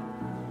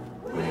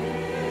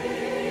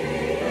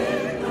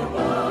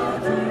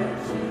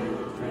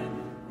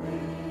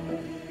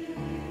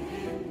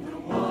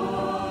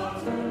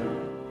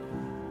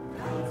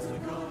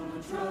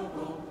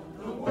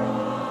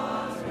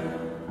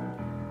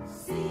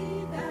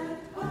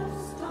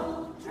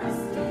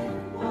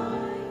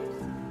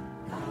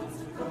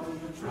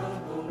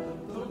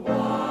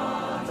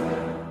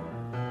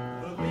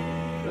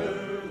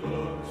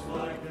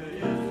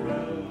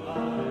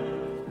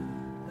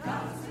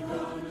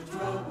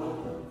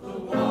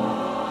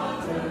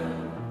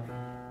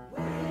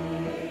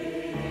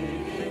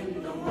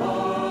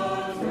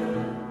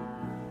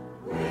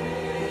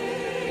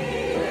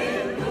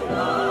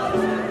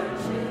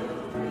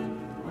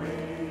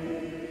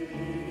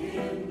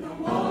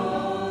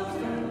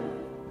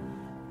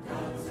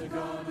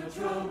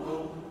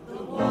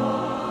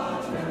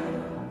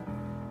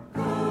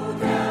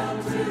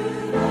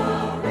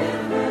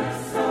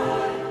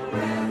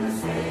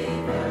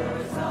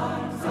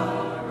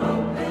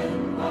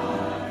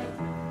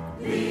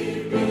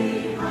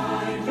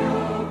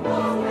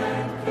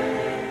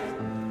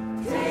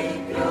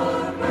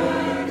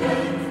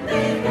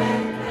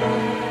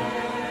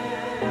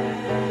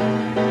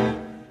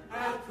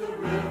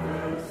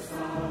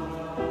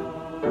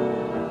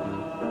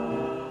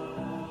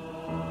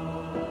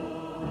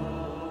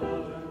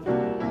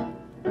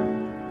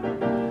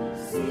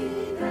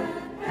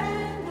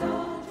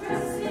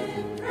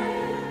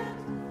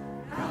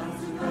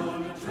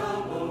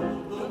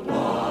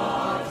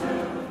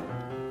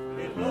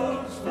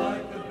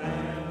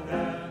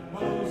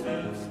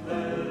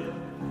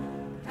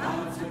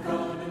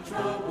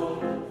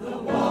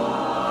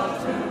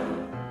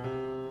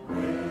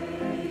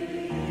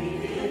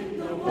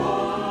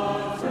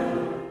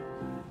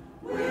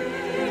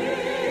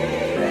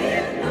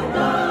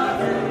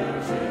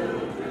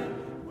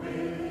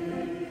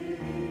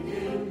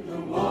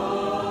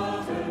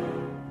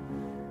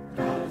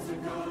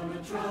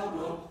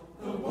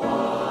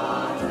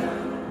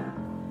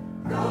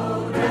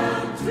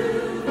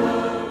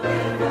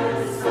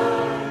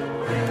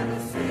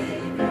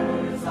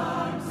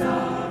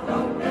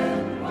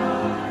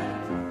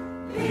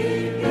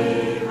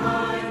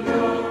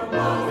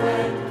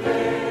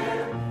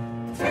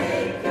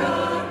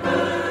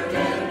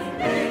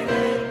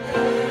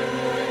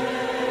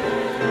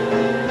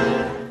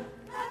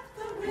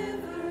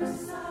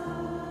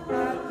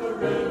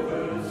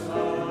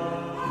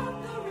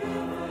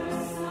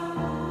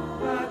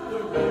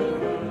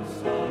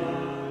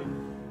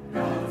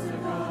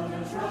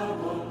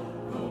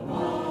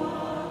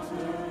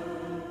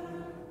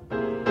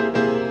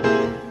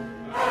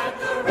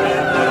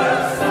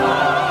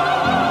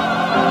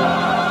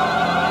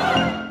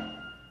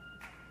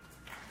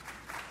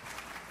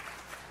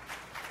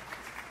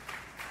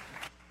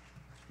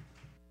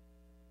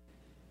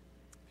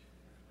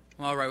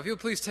All right, if you'll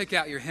please take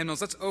out your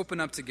hymnals, let's open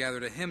up together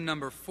to hymn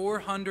number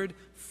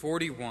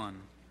 441.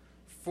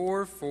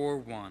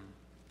 441.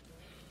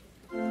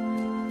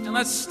 And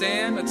let's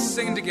stand, let's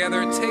sing together,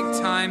 and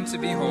take time to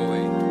be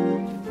holy.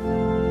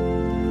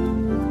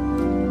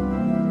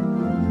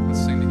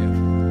 Let's sing together.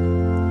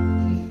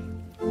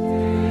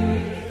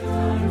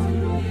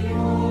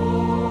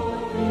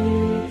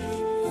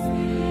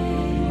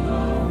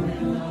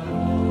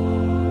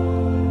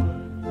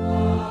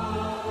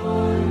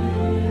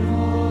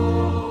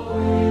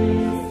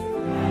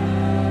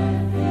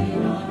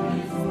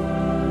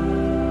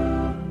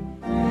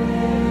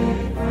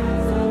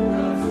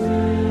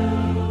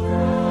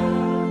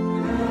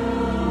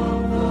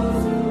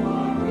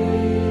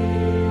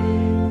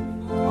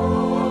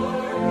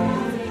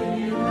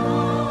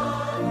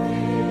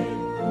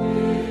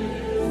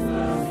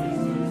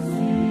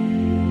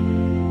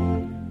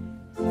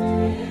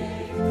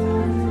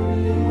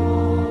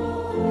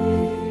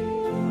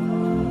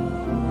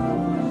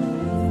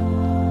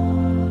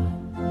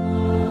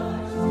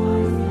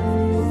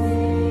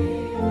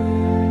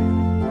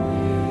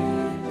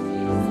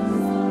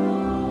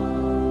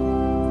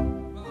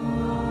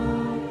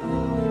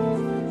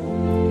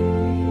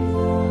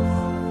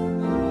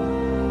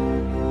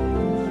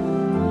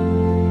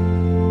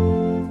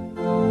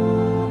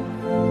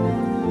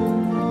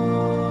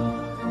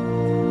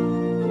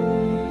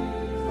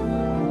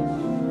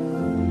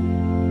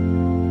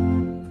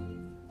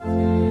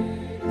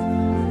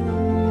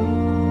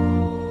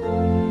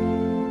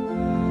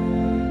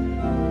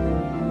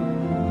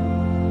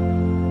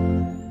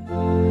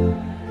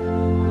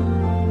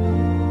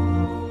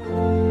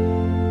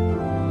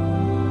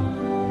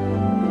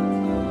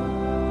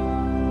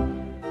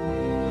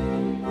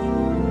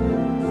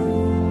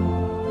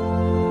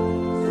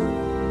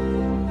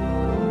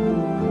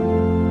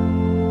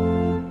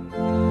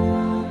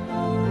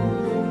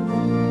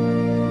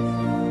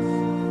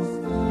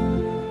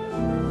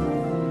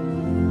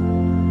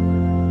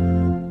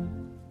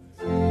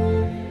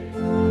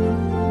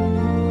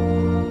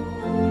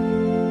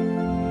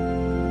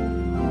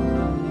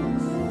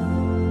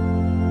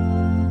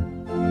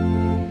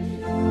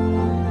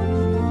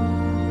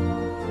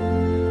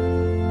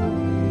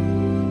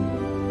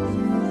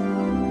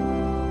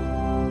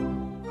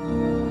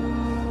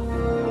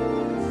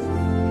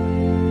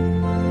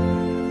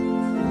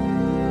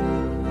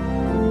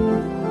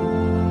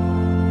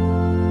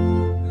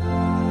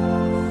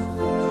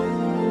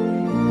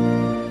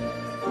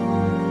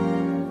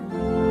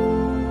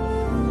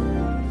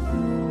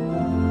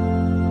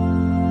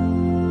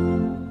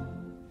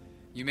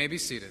 You may be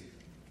seated.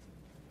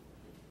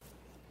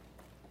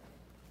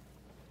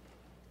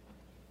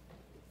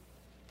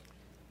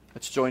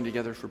 Let's join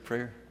together for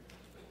prayer.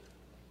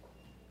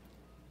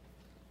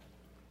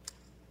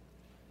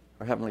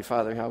 Our Heavenly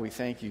Father, how we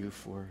thank you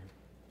for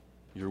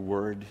your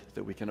word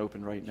that we can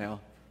open right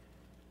now.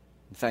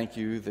 And thank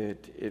you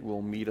that it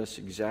will meet us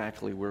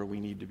exactly where we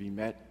need to be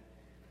met.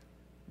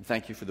 And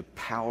thank you for the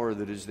power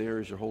that is there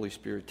as your Holy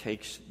Spirit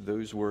takes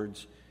those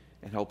words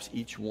and helps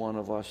each one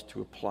of us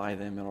to apply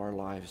them in our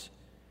lives.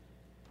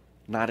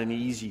 Not an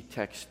easy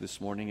text this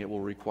morning. It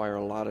will require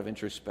a lot of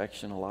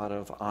introspection, a lot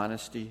of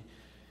honesty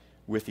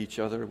with each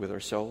other, with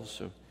ourselves.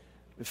 So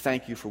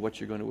thank you for what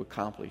you're going to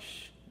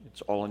accomplish.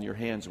 It's all in your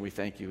hands, and we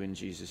thank you in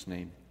Jesus'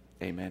 name.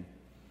 Amen.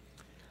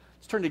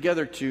 Let's turn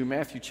together to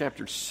Matthew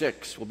chapter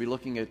 6. We'll be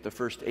looking at the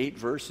first 8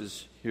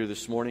 verses here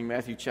this morning.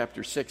 Matthew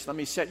chapter 6. Let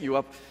me set you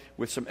up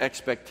with some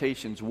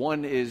expectations.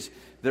 One is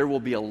there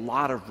will be a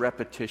lot of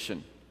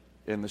repetition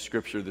in the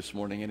scripture this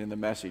morning and in the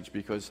message,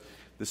 because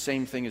the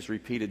same thing is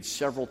repeated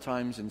several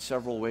times in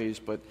several ways,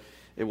 but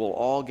it will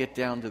all get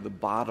down to the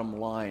bottom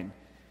line.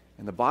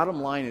 And the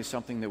bottom line is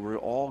something that we're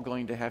all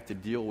going to have to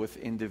deal with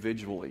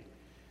individually.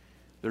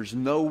 There's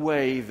no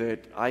way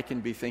that I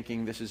can be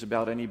thinking this is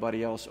about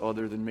anybody else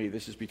other than me.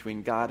 This is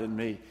between God and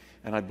me,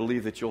 and I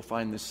believe that you'll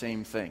find the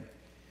same thing.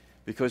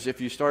 Because if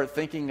you start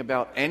thinking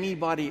about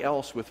anybody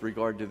else with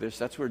regard to this,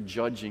 that's where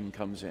judging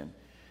comes in.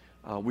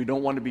 We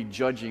don't want to be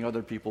judging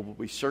other people, but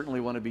we certainly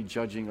want to be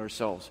judging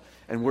ourselves.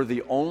 And we're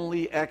the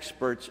only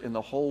experts in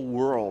the whole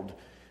world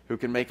who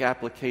can make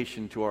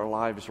application to our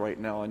lives right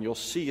now. And you'll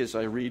see as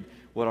I read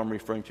what I'm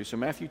referring to. So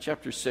Matthew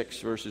chapter 6,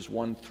 verses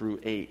 1 through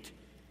 8.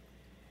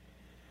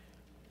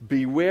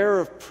 Beware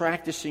of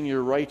practicing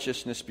your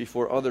righteousness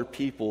before other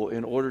people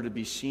in order to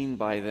be seen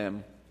by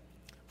them,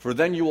 for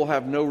then you will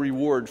have no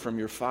reward from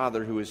your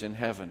Father who is in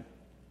heaven.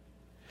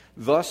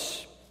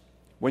 Thus,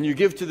 when you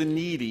give to the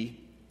needy,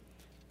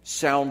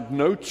 sound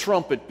no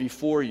trumpet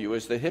before you,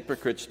 as the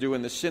hypocrites do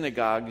in the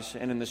synagogues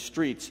and in the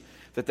streets,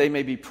 that they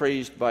may be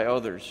praised by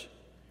others.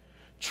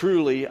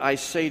 Truly, I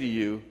say to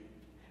you,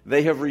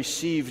 they have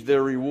received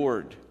their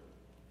reward.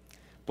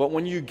 But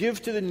when you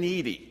give to the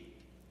needy,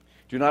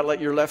 do not let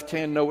your left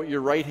hand know what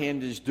your right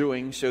hand is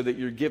doing, so that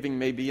your giving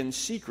may be in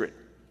secret.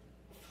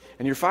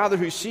 And your Father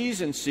who sees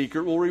in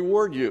secret will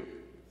reward you.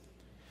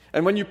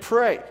 And when you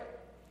pray,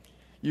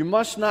 you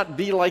must not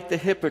be like the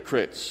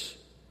hypocrites,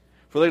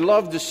 For they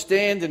love to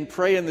stand and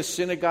pray in the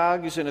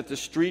synagogues and at the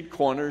street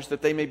corners,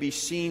 that they may be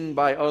seen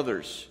by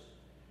others.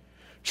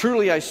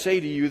 Truly I say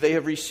to you, they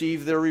have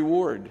received their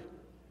reward.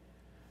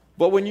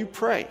 But when you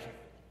pray,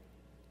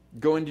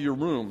 go into your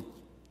room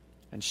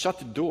and shut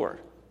the door,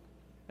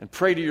 and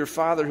pray to your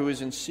Father who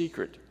is in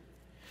secret.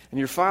 And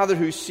your Father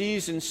who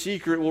sees in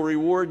secret will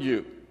reward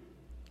you.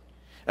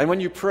 And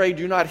when you pray,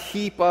 do not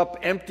heap up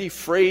empty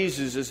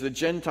phrases as the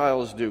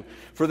Gentiles do,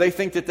 for they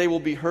think that they will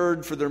be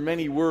heard for their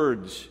many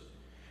words.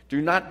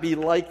 Do not be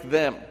like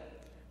them,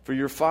 for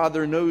your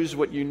Father knows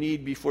what you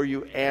need before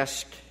you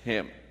ask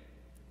Him.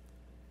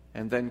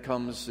 And then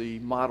comes the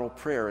model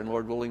prayer, and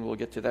Lord willing, we'll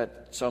get to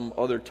that some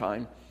other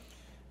time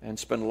and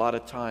spend a lot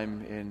of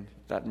time in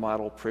that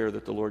model prayer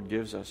that the Lord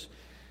gives us.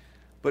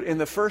 But in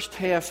the first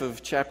half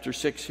of chapter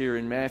 6 here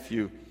in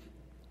Matthew,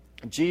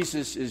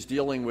 Jesus is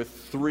dealing with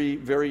three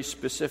very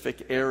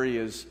specific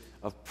areas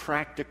of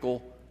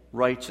practical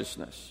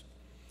righteousness.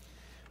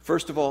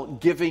 First of all,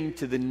 giving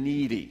to the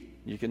needy.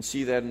 You can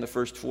see that in the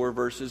first 4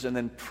 verses. And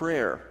then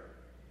prayer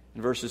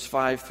in verses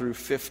 5 through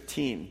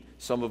 15,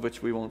 some of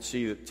which we won't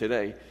see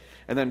today.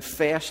 And then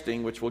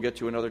fasting, which we'll get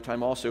to another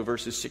time also,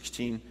 verses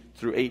 16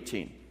 through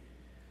 18.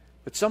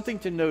 But something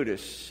to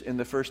notice in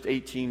the first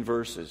 18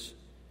 verses.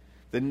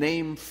 The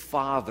name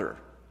Father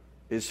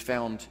is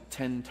found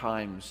 10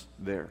 times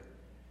there,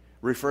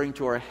 referring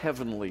to our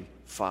Heavenly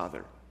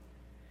Father.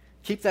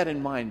 Keep that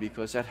in mind,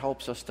 because that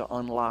helps us to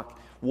unlock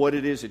what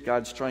it is that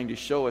God's trying to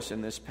show us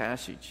in this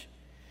passage.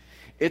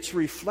 It's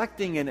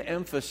reflecting an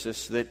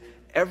emphasis that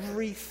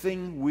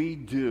everything we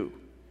do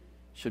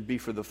should be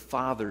for the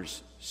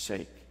Father's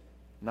sake,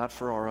 not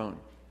for our own.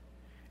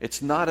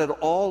 It's not at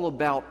all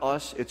about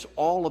us, it's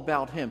all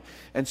about Him.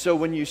 And so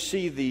when you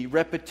see the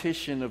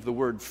repetition of the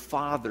word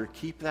Father,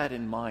 keep that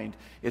in mind.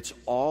 It's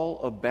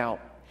all about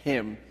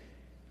Him.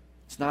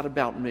 It's not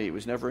about me. It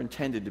was never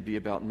intended to be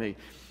about me.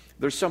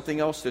 There's something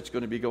else that's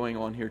going to be going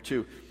on here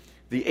too.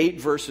 The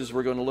 8 verses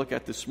we're going to look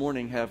at this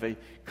morning have a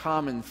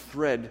common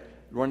thread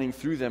running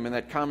through them, and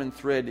that common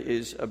thread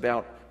is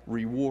about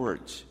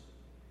rewards.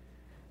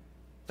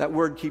 That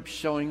word keeps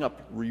showing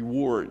up,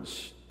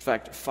 rewards. In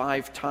fact,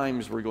 5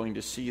 times we're going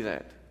to see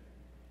that.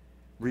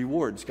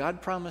 Rewards.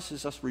 God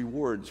promises us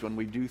rewards when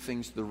we do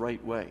things the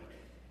right way.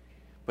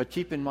 But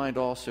keep in mind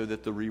also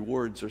that the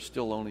rewards are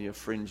still only a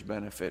fringe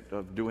benefit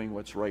of doing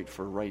what's right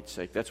for right's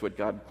sake. That's what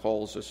God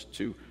calls us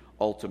to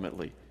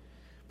ultimately.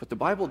 But the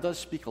Bible does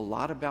speak a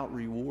lot about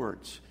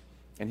rewards.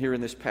 And here in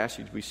this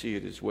passage we see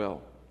it as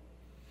well.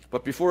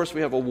 But before us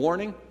we have a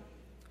warning,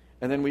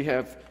 and then we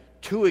have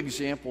 2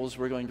 examples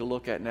we're going to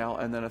look at now,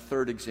 and then a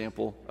third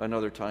example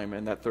another time,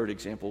 and that third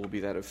example will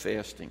be that of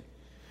fasting.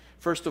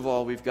 First of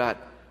all, we've got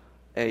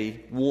a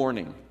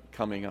warning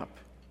coming up.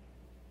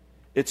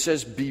 It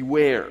says,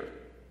 beware.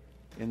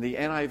 In the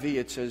NIV,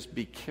 it says,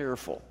 be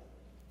careful.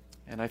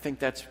 And I think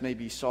that's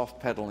maybe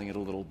soft-pedaling it a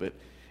little bit.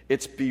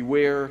 It's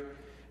beware.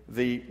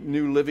 The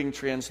New Living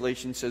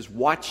Translation says,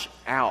 watch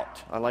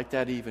out. I like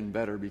that even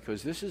better,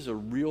 because this is a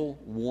real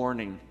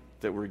warning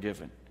that we're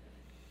given.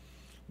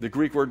 The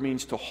Greek word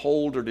means to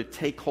hold or to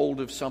take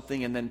hold of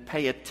something and then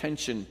pay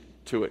attention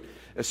to it,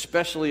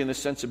 especially in the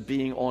sense of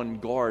being on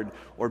guard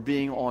or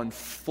being on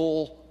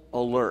full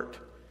alert.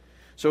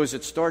 So as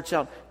it starts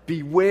out,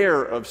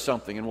 beware of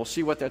something, and we'll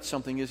see what that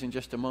something is in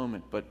just a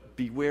moment, but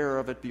beware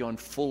of it, be on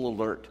full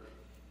alert.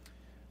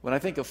 When I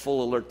think of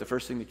full alert, the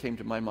first thing that came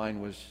to my mind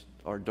was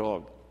our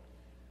dog.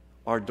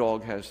 Our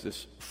dog has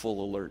this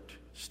full alert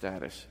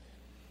status.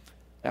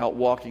 Out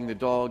walking the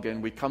dog,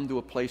 and we come to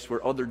a place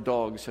where other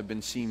dogs have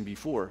been seen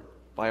before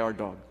by our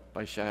dog,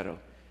 by Shadow.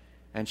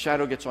 And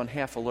Shadow gets on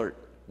half alert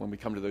when we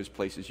come to those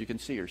places. You can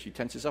see her. She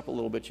tenses up a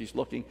little bit. She's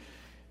looking.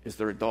 Is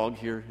there a dog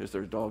here? Is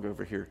there a dog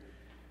over here?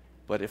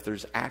 But if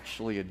there's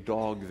actually a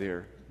dog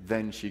there,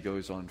 then she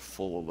goes on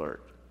full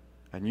alert.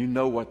 And you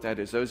know what that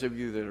is. Those of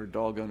you that are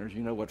dog owners,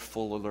 you know what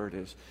full alert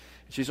is.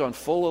 She's on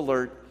full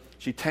alert.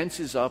 She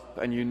tenses up,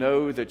 and you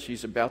know that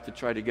she's about to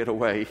try to get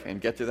away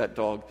and get to that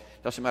dog.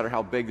 Doesn't matter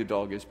how big the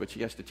dog is, but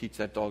she has to teach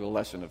that dog a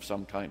lesson of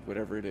some kind,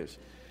 whatever it is.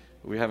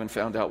 We haven't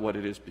found out what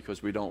it is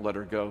because we don't let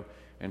her go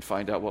and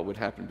find out what would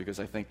happen, because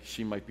I think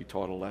she might be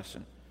taught a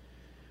lesson.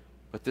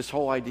 But this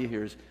whole idea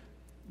here is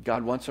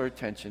God wants our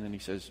attention, and He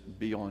says,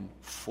 be on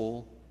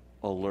full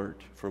alert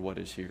for what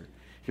is here.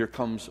 Here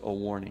comes a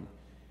warning.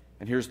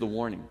 And here's the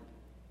warning.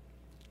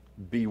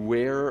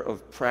 Beware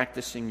of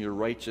practicing your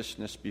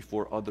righteousness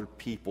before other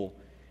people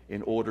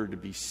in order to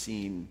be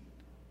seen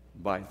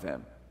by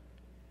them.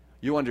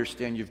 You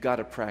understand you've got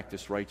to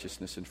practice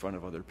righteousness in front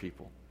of other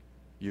people.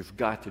 You've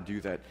got to do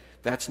that.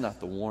 That's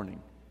not the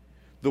warning.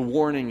 The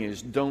warning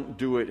is don't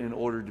do it in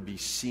order to be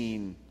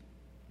seen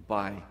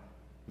by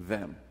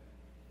them.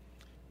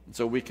 And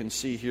so we can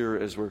see here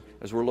as we're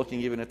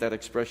looking even at that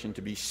expression,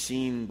 to be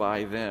seen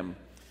by them.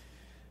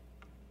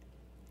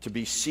 To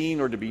be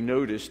seen or to be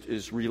noticed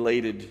is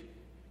related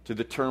to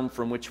the term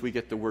from which we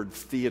get the word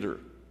theater.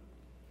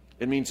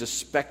 It means a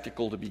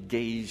spectacle to be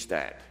gazed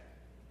at.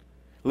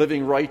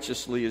 Living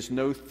righteously is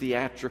no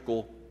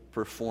theatrical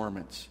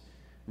performance.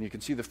 And you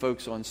can see the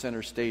folks on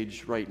center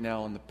stage right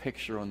now in the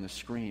picture on the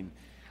screen.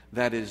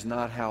 That is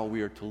not how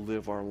we are to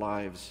live our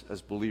lives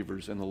as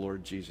believers in the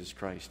Lord Jesus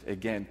Christ.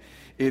 Again,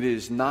 it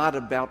is not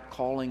about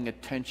calling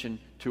attention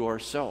to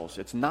ourselves.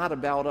 It's not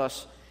about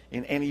us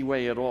in any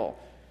way at all.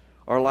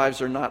 Our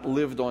lives are not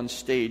lived on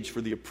stage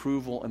for the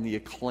approval and the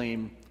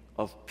acclaim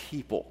of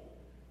people.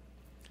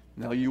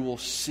 Now you will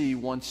see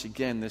once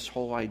again this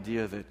whole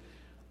idea that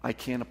I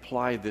can't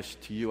apply this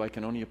to you. I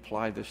can only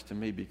apply this to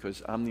me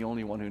because I'm the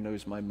only one who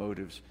knows my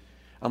motives.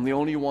 I'm the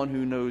only one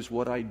who knows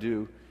what I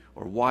do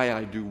or why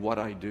I do what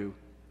I do.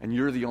 And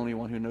you're the only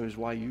one who knows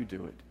why you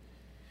do it.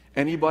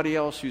 Anybody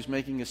else who's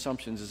making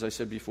assumptions, as I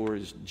said before,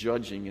 is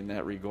judging in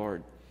that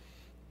regard.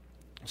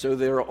 So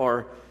there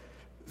are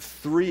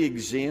 3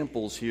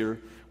 examples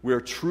here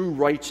where true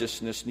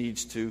righteousness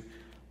needs to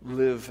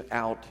live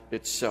out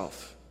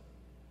itself.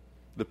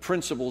 The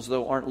principles,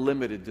 though, aren't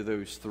limited to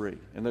those 3.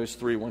 And those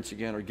 3, once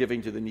again, are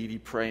giving to the needy,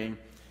 praying,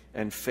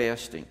 and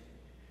fasting.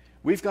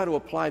 We've got to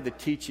apply the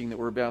teaching that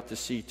we're about to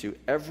see to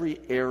every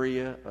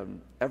area,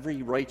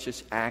 every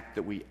righteous act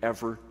that we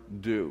ever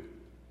do.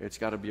 It's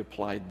got to be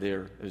applied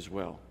there as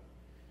well.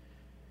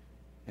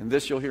 And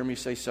this you'll hear me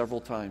say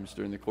several times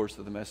during the course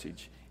of the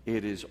message.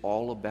 It is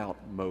all about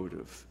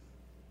motive.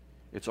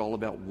 It's all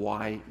about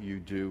why you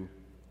do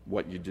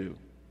what you do.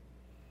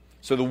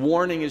 So the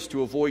warning is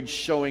to avoid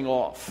showing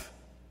off.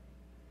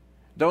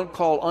 Don't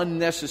call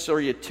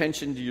unnecessary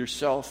attention to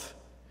yourself.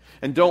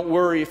 And don't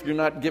worry if you're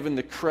not given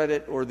the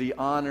credit or the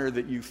honor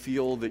that you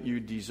feel that you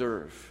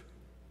deserve.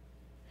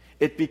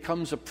 It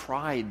becomes a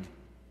pride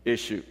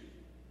issue.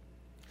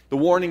 The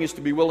warning is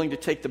to be willing to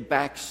take the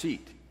back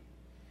seat.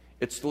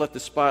 It's to let the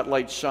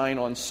spotlight shine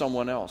on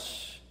someone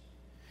else.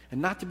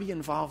 And not to be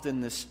involved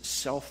in this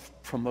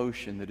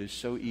self-promotion that is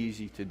so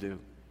easy to do.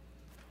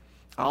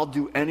 I'll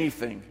do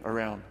anything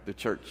around the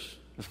church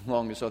as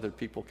long as other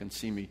people can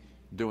see me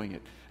doing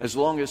it. As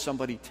long as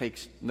somebody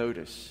takes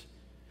notice.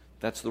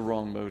 That's the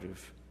wrong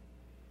motive.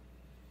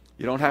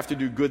 You don't have to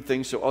do good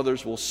things so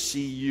others will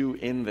see you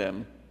in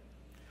them,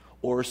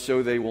 or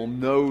so they will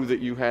know that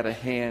you had a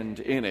hand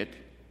in it,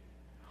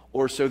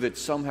 or so that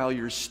somehow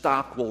your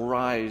stock will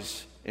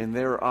rise in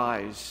their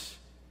eyes.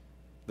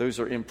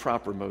 Those are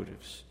improper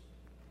motives.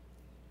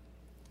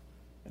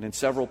 And in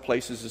several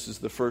places, this is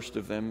the first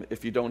of them,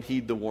 if you don't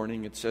heed the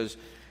warning, it says,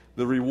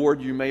 the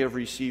reward you may have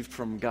received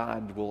from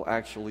God will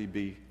actually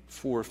be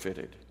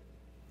forfeited.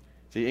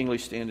 The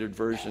English Standard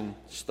Version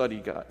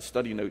study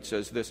note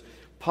says this: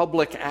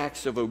 public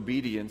acts of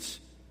obedience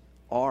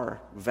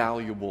are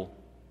valuable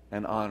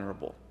and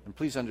honorable. And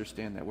please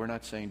understand that. We're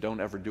not saying don't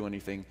ever do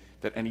anything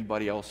that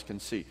anybody else can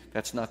see.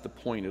 That's not the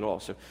point at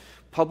all. So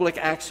public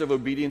acts of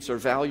obedience are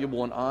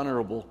valuable and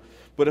honorable,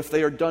 but if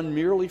they are done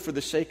merely for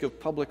the sake of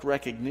public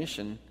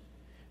recognition,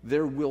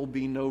 there will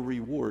be no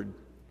reward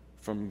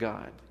from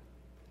God.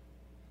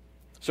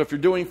 So if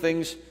you're doing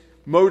things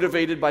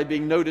motivated by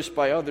being noticed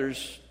by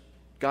others,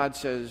 God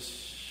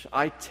says,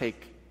 I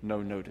take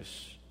no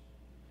notice.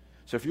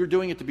 So if you're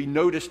doing it to be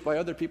noticed by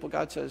other people,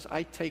 God says,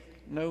 I take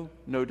no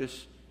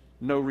notice,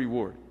 no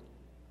reward.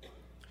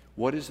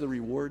 What is the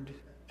reward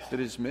that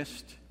is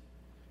missed?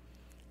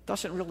 It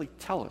doesn't really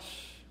tell us.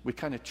 We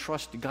kind of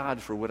trust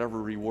God for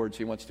whatever rewards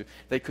He wants to.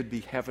 They could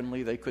be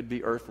heavenly, they could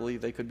be earthly,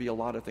 they could be a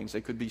lot of things.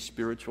 They could be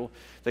spiritual,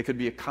 they could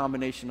be a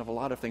combination of a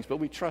lot of things, but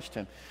we trust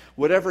Him.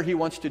 Whatever He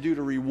wants to do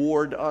to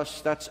reward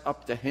us, that's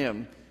up to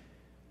Him.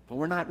 But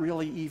we're not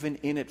really even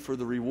in it for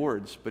the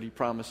rewards, but He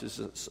promises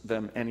us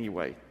them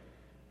anyway.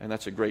 And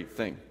that's a great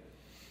thing.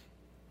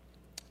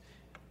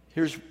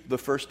 Here's the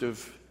first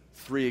of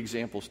 3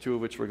 examples, 2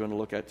 of which we're going to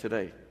look at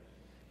today.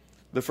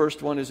 The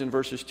first one is in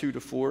verses 2 to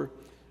 4.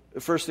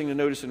 The first thing to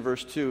notice in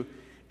verse 2,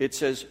 it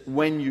says,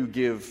 when you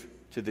give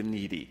to the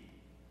needy.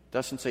 It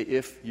doesn't say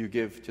if you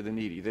give to the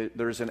needy.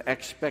 There is an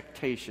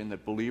expectation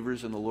that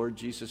believers in the Lord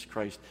Jesus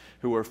Christ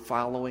who are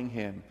following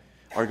Him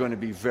are going to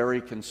be very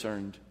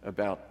concerned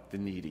about the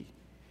needy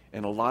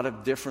in a lot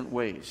of different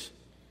ways.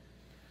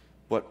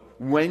 But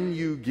when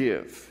you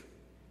give,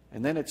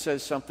 and then it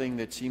says something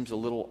that seems a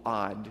little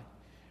odd.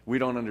 We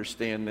don't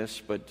understand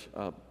this, but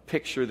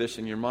picture this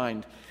in your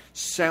mind.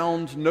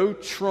 Sound no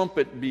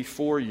trumpet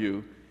before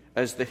you,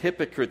 as the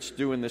hypocrites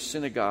do in the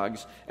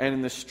synagogues and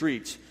in the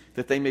streets,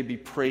 that they may be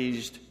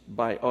praised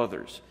by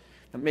others.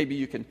 Now, maybe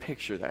you can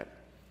picture that.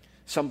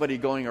 Somebody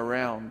going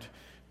around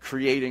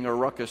creating a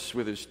ruckus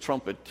with his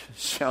trumpet,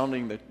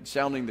 sounding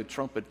the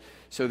trumpet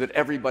so that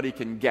everybody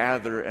can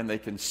gather and they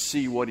can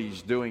see what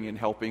he's doing in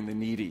helping the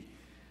needy.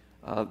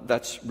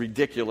 That's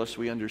ridiculous.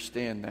 We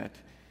understand that.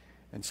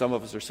 And some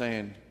of us are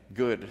saying,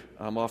 good,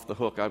 I'm off the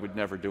hook. I would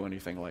never do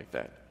anything like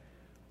that.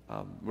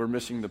 We're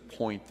missing the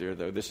point there,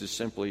 though. This is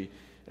simply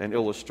an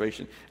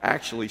illustration.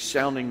 Actually,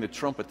 sounding the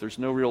trumpet, there's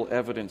no real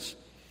evidence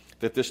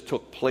that this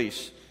took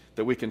place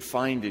that we can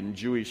find in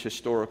Jewish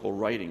historical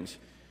writings.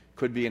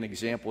 Could be an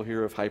example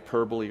here of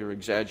hyperbole or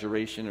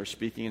exaggeration or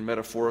speaking in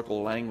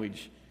metaphorical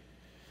language.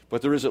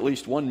 But there is at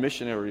least one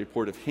missionary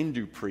report of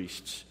Hindu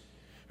priests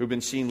who've been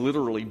seen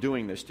literally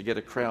doing this to get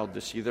a crowd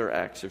to see their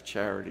acts of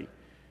charity.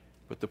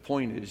 But the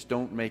point is,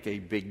 don't make a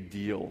big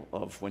deal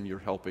of when you're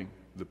helping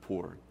the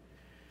poor.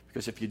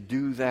 Because if you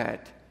do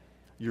that,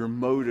 your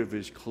motive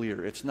is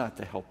clear. It's not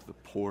to help the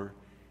poor.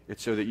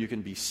 It's so that you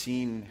can be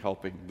seen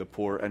helping the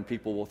poor, and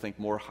people will think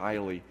more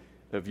highly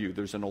of you.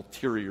 There's an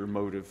ulterior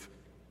motive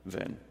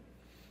then.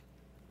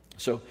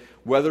 So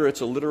whether it's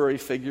a literary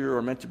figure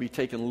or meant to be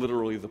taken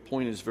literally, the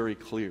point is very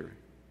clear.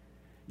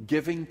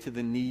 Giving to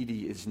the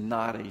needy is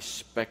not a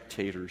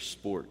spectator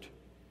sport.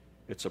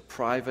 It's a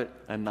private,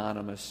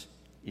 anonymous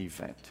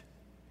event.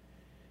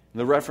 And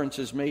the reference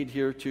is made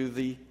here to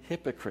the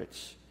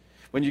hypocrites.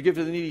 When you give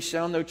to the needy,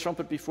 sound no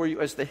trumpet before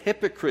you, as the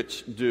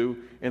hypocrites do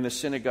in the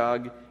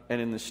synagogue and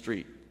in the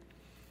street.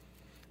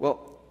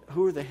 Well,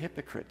 who are the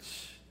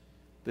hypocrites?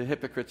 The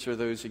hypocrites are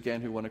those, again,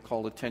 who want to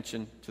call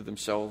attention to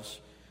themselves.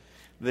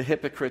 The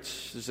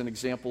hypocrites is an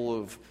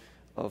example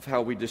of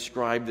how we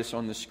describe this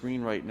on the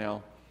screen right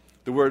now.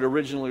 The word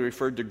originally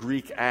referred to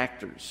Greek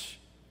actors.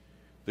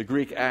 The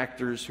Greek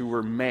actors who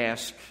were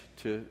masked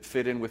to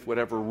fit in with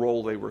whatever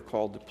role they were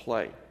called to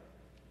play.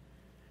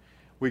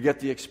 We get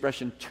the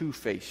expression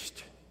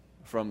two-faced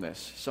from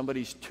this.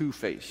 Somebody's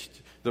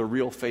two-faced. The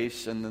real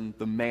face and then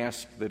the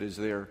mask that is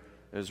there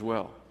as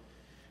well.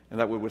 And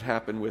that would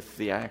happen with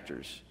the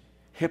actors.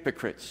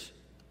 Hypocrites.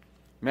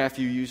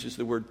 Matthew uses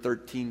the word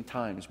 13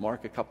 times.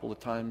 Mark a couple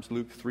of times.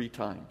 Luke 3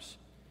 times.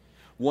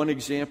 One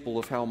example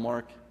of how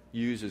Mark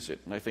uses it,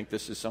 and I think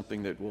this is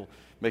something that will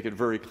make it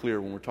very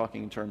clear when we're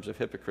talking in terms of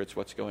hypocrites,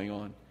 what's going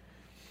on.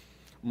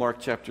 Mark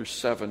chapter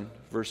 7,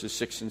 verses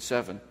 6 and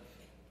 7.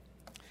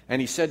 And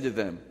he said to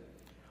them,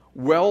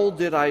 "Well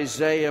did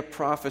Isaiah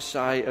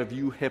prophesy of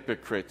you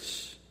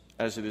hypocrites,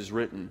 as it is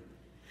written,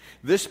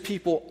 'This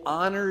people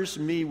honors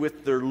me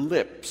with their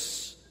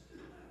lips,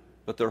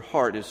 but their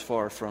heart is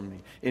far from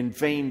me. In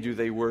vain do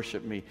they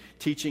worship me,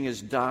 teaching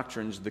as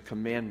doctrines the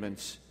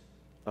commandments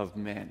of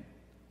men.'"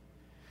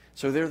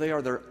 So there they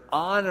are. They're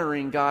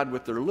honoring God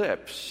with their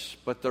lips,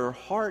 but their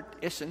heart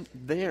isn't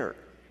there.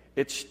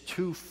 It's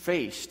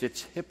two-faced.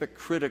 It's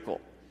hypocritical.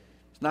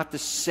 It's not the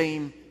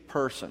same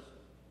person.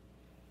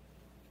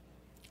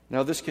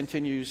 Now, this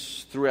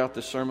continues throughout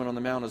the Sermon on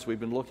the Mount as we've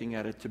been looking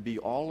at it to be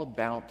all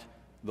about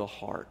the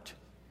heart.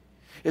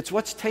 It's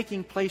what's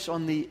taking place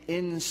on the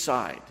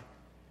inside.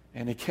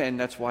 And again,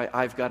 that's why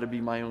I've got to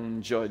be my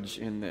own judge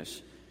in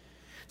this.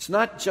 It's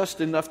not just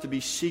enough to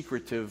be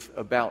secretive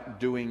about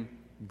doing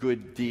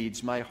good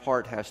deeds. My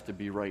heart has to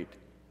be right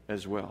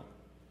as well.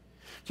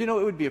 Do you know,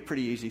 it would be a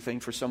pretty easy thing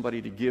for somebody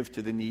to give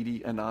to the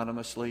needy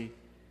anonymously.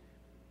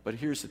 But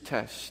here's the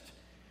test.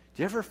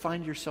 Do you ever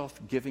find yourself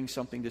giving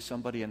something to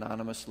somebody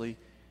anonymously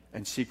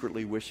and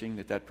secretly wishing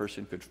that that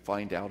person could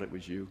find out it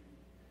was you?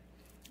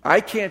 I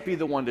can't be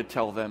the one to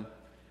tell them,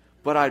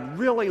 but I'd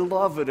really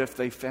love it if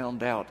they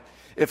found out.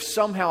 If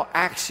somehow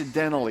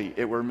accidentally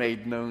it were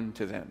made known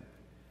to them.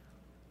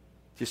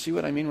 Do you see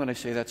what I mean when I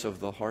say that's of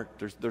the heart?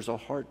 There's a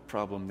heart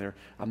problem there.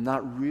 I'm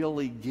not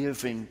really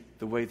giving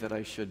the way that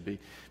I should be.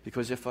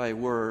 Because if I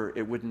were,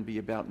 it wouldn't be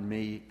about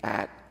me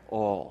at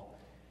all.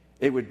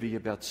 It would be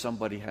about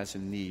somebody has a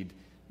need.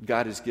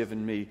 God has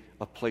given me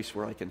a place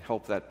where I can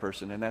help that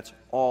person, and that's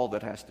all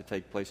that has to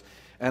take place.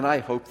 And I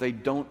hope they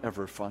don't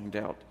ever find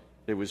out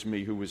it was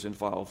me who was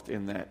involved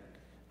in that.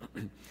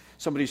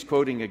 Somebody's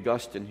quoting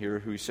Augustine here,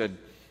 who said,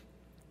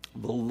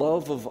 "The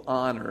love of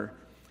honor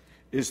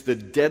is the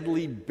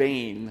deadly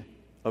bane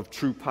of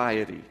true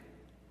piety.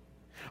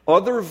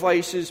 Other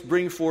vices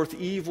bring forth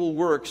evil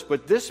works,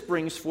 but this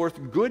brings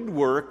forth good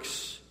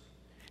works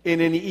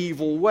in an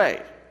evil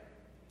way.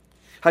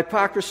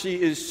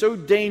 Hypocrisy is so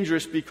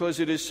dangerous because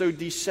it is so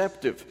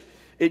deceptive.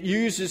 It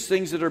uses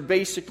things that are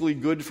basically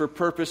good for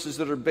purposes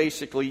that are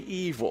basically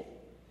evil.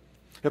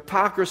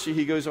 Hypocrisy,"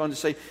 he goes on to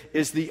say,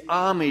 "is the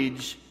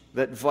homage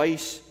that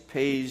vice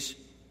pays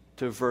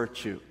to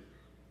virtue."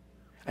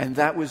 And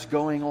that was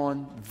going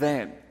on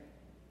then.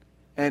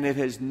 And it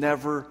has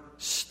never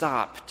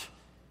stopped.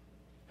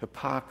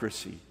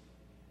 Hypocrisy.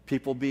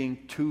 People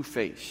being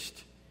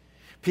two-faced.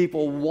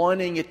 People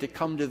wanting it to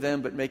come to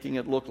them but making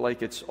it look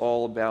like it's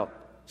all about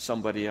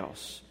somebody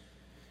else.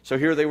 So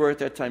here they were at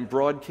that time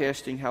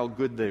broadcasting how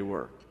good they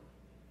were.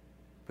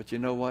 But you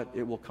know what?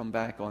 It will come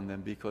back on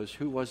them, because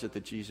who was it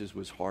that Jesus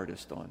was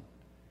hardest on?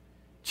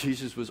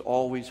 Jesus was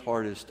always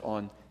hardest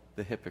on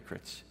the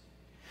hypocrites.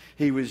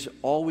 He was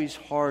always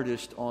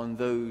hardest on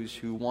those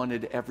who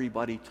wanted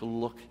everybody to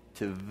look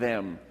to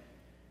them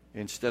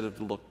instead of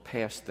to look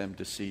past them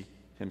to see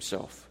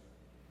himself.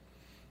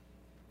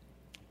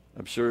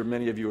 I'm sure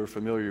many of you are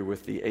familiar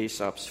with the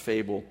Aesop's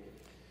fable.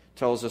 It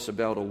tells us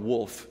about a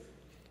wolf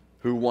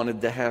who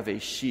wanted to have a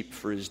sheep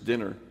for his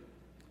dinner,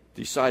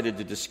 decided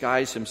to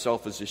disguise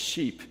himself as a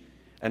sheep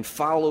and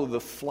follow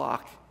the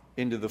flock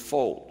into the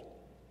fold.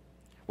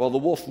 While the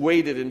wolf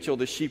waited until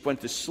the sheep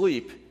went to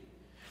sleep,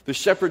 the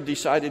shepherd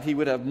decided he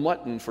would have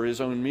mutton for his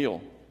own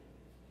meal.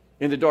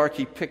 In the dark,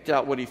 he picked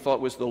out what he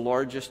thought was the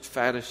largest,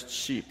 fattest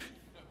sheep.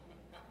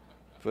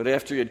 But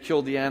after he had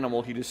killed the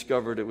animal, he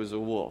discovered it was a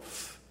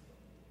wolf.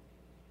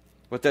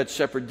 What that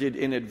shepherd did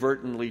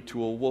inadvertently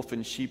to a wolf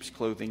in sheep's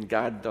clothing,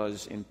 God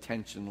does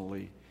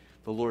intentionally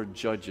The Lord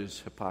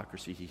judges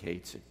hypocrisy. He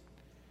hates it.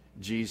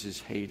 Jesus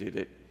hated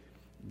it.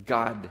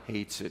 God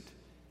hates it.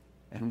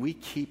 And we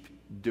keep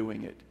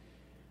doing it.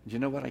 You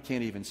know what? I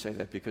can't even say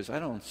that because I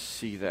don't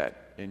see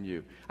that in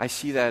you. I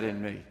see that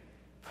in me,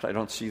 but I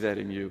don't see that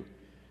in you.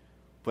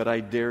 But I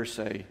dare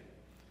say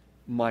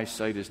my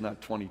sight is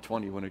not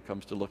 20/20 when it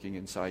comes to looking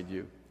inside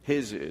you.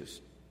 His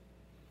is.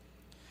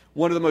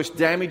 One of the most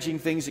damaging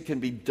things that can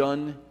be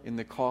done in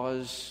the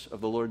cause of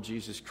the Lord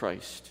Jesus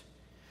Christ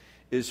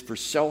is for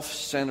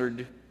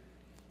self-centered,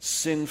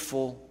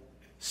 sinful,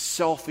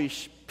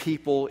 selfish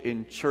people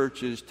in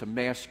churches to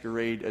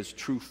masquerade as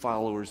true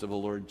followers of the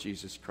Lord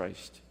Jesus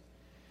Christ.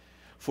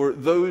 For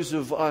those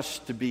of us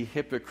to be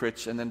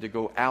hypocrites and then to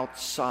go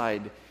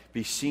outside,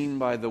 be seen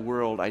by the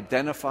world,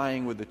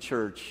 identifying with the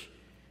church,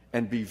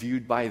 and be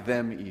viewed by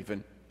them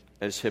even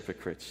as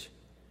hypocrites.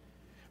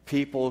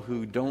 People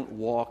who don't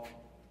walk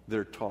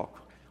their talk.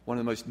 One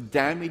of the most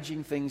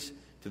damaging things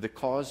to the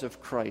cause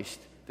of Christ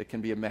that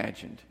can be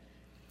imagined.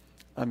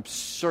 I'm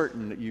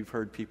certain that you've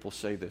heard people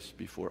say this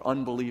before.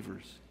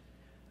 Unbelievers.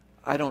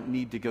 I don't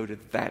need to go to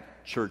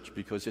that church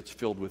because it's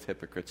filled with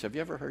hypocrites. Have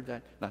you ever heard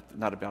that?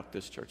 Not about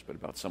this church, but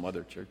about some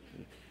other church.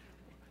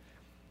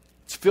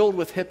 It's filled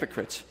with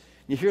hypocrites.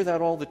 You hear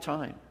that all the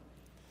time.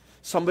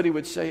 Somebody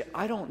would say,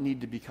 I don't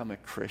need to become a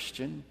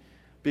Christian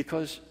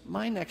because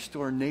my next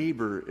door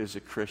neighbor is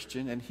a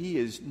Christian and he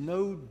is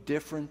no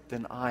different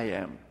than I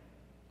am,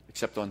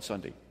 except on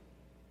Sunday.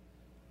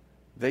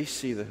 They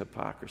see the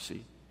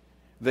hypocrisy.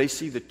 They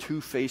see the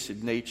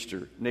two-faced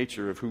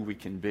nature of who we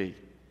can be.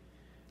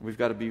 We've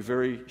got to be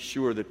very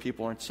sure that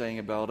people aren't saying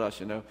about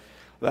us,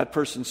 that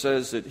person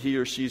says that he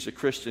or she's a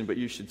Christian, but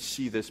you should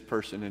see this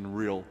person in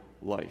real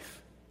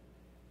life.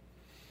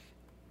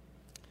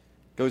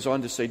 Goes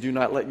on to say, do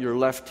not let your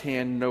left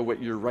hand know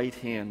what your right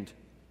hand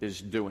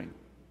is doing.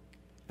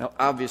 Now,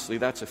 obviously,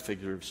 that's a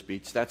figure of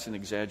speech. That's an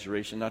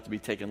exaggeration, not to be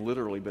taken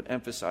literally, but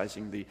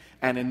emphasizing the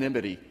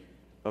anonymity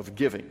of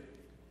giving.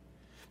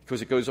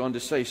 Because it goes on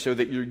to say, so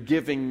that your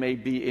giving may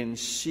be in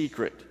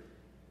secret.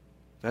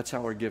 That's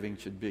how our giving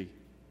should be.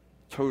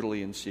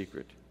 Totally in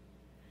secret.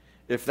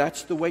 If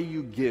that's the way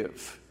you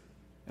give,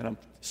 and I'm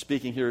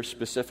speaking here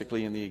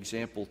specifically in the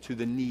example to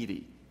the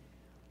needy,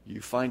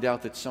 you find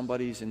out that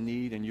somebody's in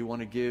need and you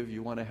want to give,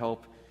 you want to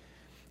help.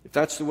 If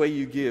that's the way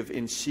you give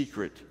in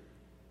secret,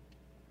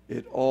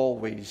 it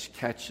always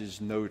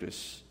catches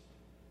notice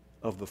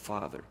of the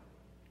Father.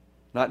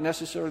 Not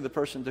necessarily the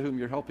person to whom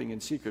you're helping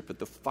in secret, but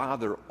the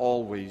Father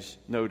always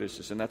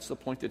notices. And that's the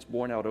point that's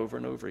borne out over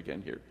and over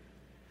again here.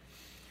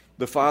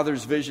 The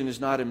Father's vision is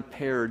not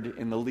impaired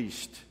in the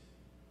least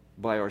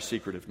by our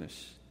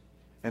secretiveness.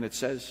 And it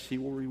says He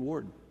will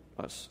reward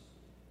us.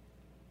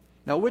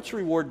 Now, which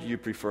reward do you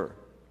prefer?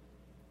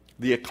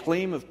 The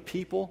acclaim of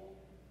people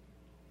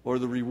or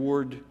the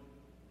reward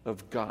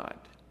of God?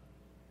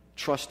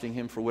 Trusting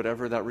Him for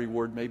whatever that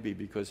reward may be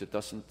because it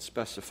doesn't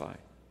specify.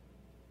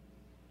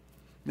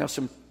 Now,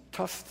 some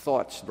tough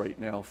thoughts right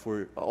now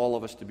for all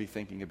of us to be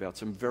thinking about.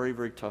 Some very,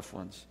 very tough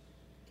ones.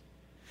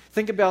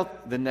 Think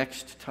about the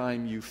next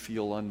time you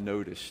feel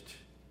unnoticed.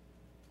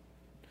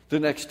 The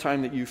next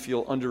time that you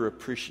feel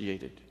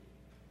underappreciated.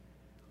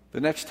 The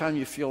next time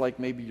you feel like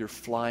maybe you're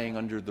flying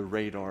under the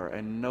radar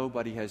and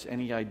nobody has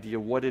any idea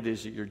what it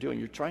is that you're doing.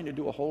 You're trying to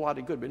do a whole lot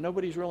of good, but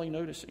nobody's really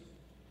noticing.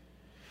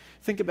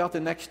 Think about the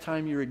next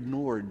time you're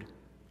ignored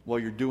while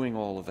you're doing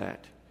all of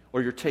that,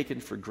 or you're taken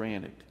for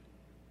granted.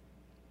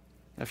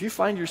 Now, if you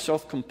find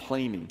yourself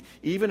complaining,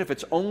 even if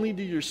it's only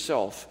to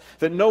yourself,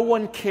 that no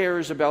one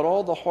cares about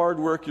all the hard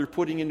work you're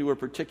putting into a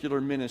particular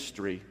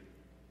ministry,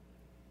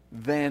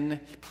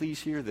 then, please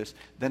hear this,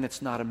 then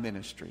it's not a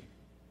ministry.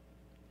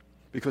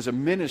 Because a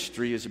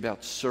ministry is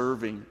about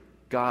serving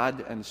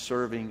God and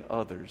serving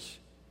others.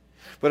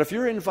 But if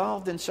you're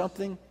involved in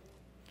something,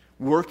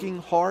 working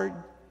hard,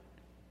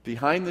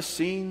 behind the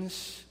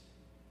scenes,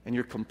 and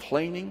you're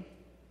complaining,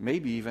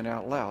 maybe even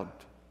out loud,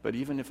 but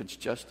even if it's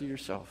just to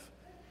yourself,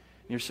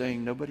 you're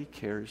saying, nobody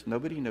cares,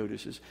 nobody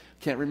notices,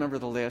 can't remember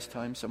the last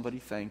time somebody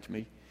thanked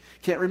me,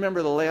 can't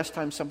remember the last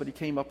time somebody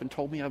came up and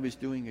told me I was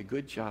doing a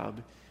good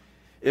job.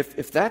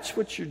 If that's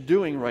what you're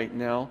doing right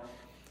now,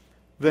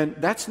 then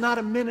that's not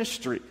a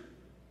ministry,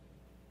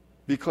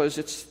 because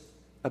it's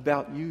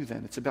about you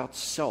then. It's about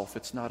self.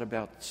 It's not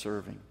about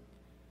serving.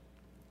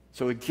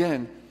 So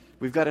again,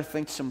 we've got to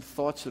think some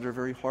thoughts that are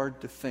very hard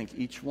to think,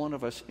 each one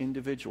of us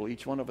individual,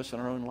 each one of us in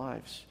our own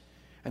lives.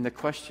 And the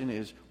question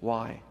is,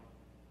 why?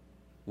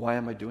 Why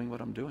am I doing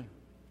what I'm doing?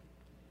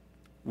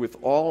 With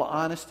all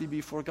honesty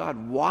before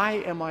God, why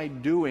am I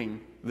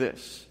doing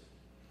this?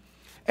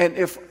 And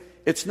if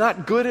it's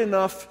not good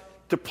enough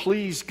to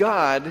please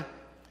God,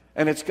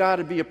 and it's got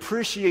to be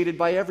appreciated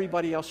by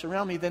everybody else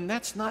around me, then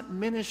that's not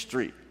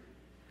ministry.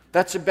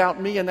 That's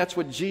about me, and that's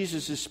what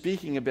Jesus is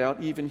speaking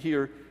about even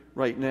here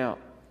right now.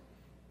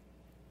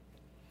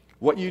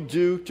 What you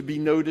do to be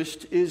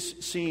noticed is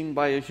seen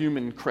by a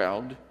human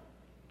crowd.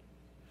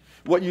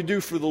 What you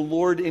do for the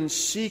Lord in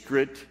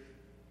secret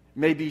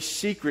may be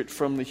secret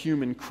from the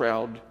human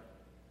crowd,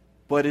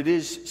 but it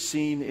is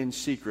seen in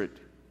secret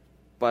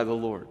by the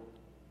Lord.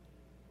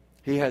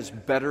 He has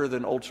better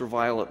than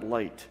ultraviolet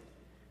light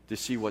to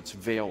see what's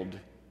veiled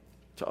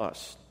to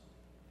us.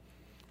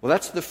 Well,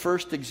 that's the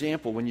first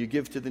example when you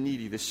give to the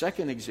needy. The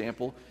second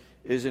example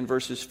is in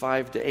verses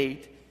 5 to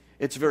 8.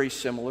 It's very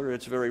similar,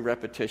 it's very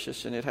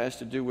repetitious, and it has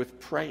to do with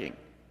praying.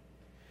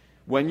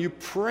 When you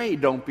pray,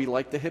 don't be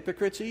like the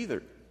hypocrites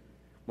either.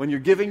 When you're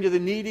giving to the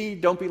needy,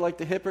 don't be like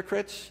the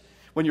hypocrites.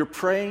 When you're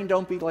praying,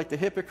 don't be like the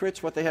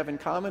hypocrites. What they have in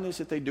common is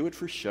that they do it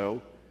for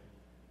show.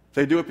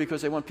 They do it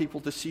because they want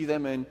people to see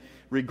them and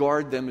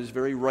regard them as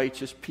very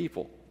righteous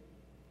people.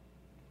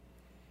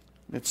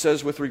 It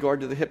says with regard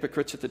to the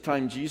hypocrites at the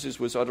time Jesus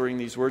was uttering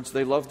these words,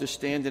 they love to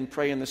stand and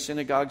pray in the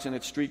synagogues and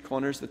at street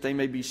corners that they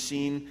may be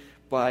seen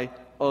by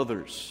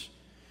others.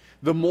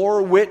 The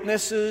more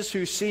witnesses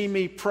who see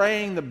me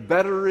praying, the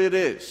better it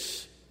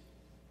is.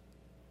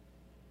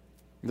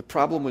 The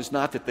problem was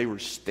not that they were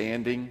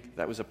standing.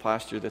 That was a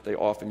posture that they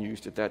often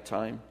used at that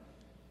time.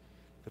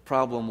 The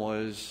problem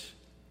was,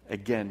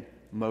 again,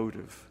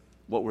 motive.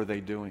 What were they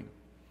doing?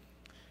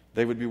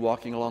 They would be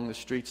walking along the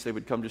streets. They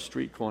would come to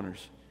street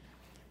corners.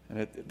 And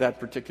at that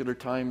particular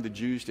time, the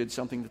Jews did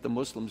something that the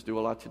Muslims do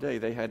a lot today.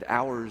 They had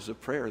hours of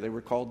prayer. They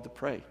were called to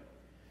pray.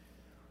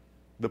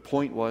 The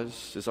point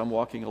was, as I'm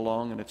walking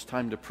along and it's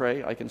time to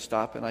pray, I can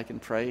stop and I can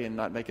pray and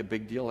not make a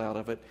big deal out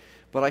of it.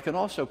 But I can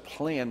also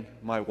plan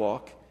my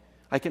walk.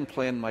 I can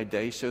plan my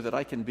day so that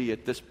I can be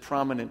at this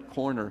prominent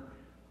corner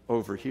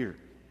over here.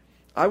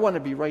 I want to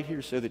be right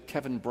here so that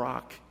Kevin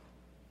Brock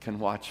can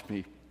watch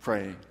me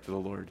praying to the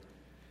Lord.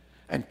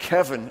 And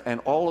Kevin and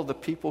all of the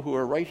people who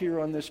are right here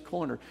on this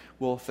corner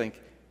will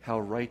think, how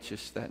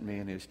righteous that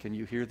man is. Can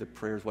you hear the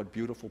prayers? What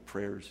beautiful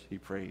prayers he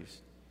prays.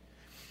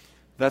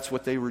 That's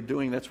what they were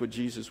doing. That's what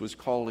Jesus was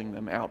calling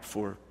them out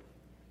for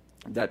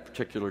that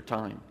particular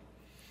time.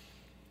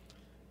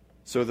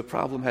 So the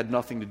problem had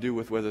nothing to do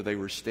with whether they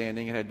were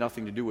standing. It had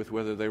nothing to do with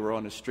whether they were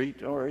on a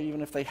street, or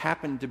even if they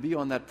happened to be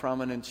on that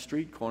prominent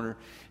street corner.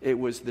 It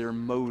was their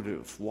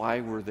motive.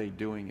 Why were they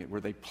doing it? Were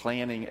they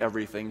planning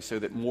everything so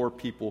that more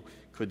people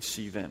could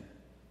see them?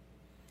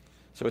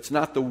 So it's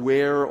not the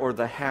where or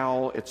the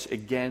how. It's,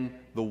 again,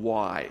 the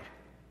why.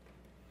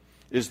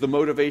 Is the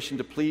motivation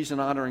to please and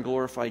honor and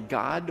glorify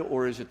God,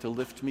 or is it to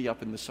lift me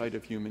up in the sight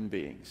of human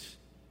beings?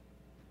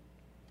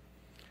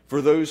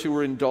 For those who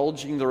were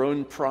indulging their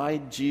own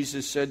pride,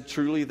 Jesus said,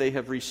 truly they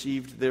have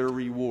received their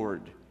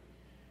reward.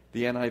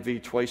 The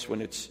NIV, twice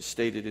when it's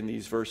stated in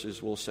these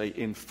verses, will say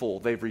in full.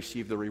 They've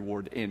received the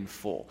reward in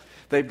full.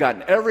 They've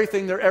gotten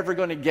everything they're ever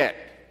going to get.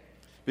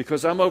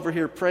 Because I'm over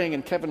here praying,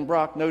 and Kevin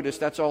Brock noticed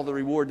that's all the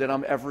reward that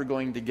I'm ever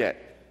going to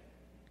get.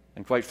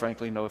 And quite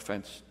frankly, no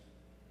offense,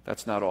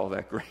 that's not all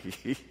that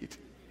great.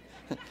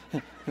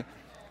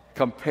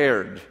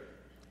 Compared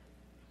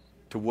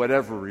to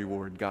whatever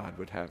reward God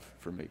would have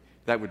for me.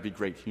 That would be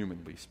great,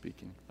 humanly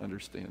speaking.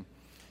 Understand?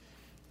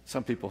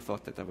 Some people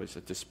thought that was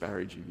a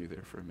disparaging you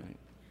there for a minute.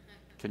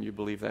 Can you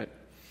believe that?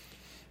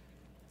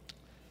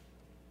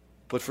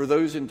 But for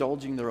those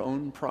indulging their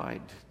own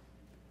pride,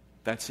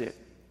 that's it.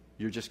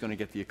 You're just going to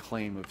get the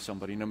acclaim of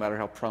somebody, no matter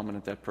how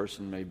prominent that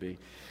person may be.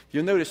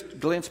 You'll notice,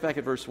 glance back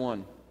at verse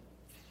 1.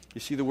 You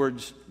see the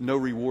words, no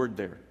reward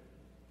there.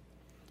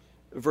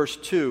 Verse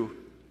 2,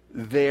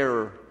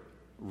 their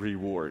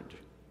reward.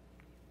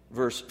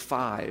 Verse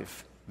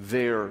 5,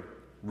 their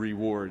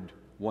reward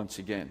once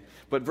again.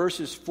 But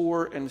verses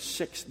 4 and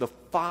 6, the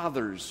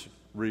Father's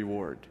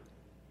reward.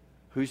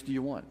 Whose do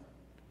you want?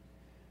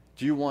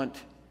 Do you want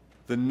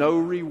the no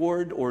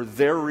reward or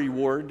their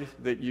reward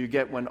that you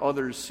get when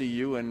others see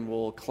you and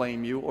will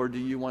claim you? Or do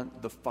you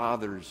want the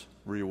Father's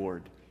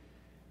reward?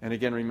 And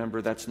again,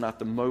 remember, that's not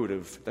the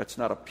motive. That's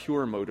not a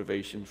pure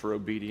motivation for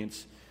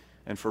obedience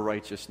and for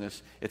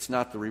righteousness. It's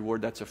not the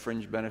reward. That's a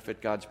fringe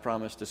benefit. God's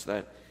promised us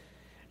that.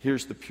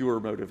 Here's the pure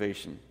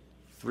motivation.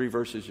 3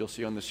 verses you'll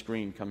see on the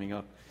screen coming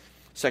up.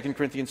 2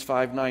 Corinthians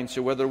 5:9.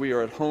 So whether we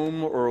are at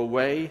home or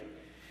away,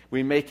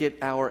 we make it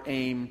our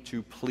aim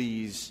to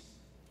please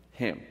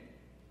Him.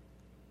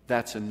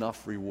 That's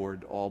enough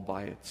reward all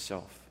by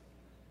itself.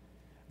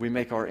 We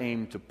make our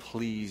aim to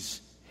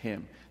please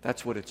Him.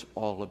 That's what it's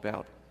all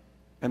about.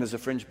 And as a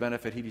fringe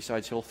benefit, He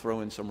decides He'll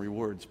throw in some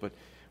rewards. But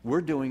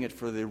we're doing it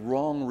for the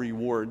wrong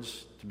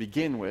rewards to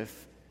begin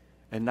with,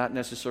 and not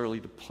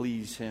necessarily to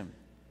please Him.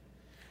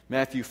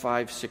 Matthew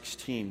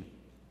 5:16.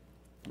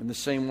 In the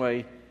same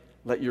way,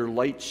 let your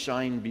light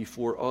shine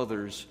before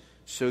others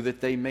so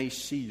that they may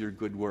see your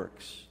good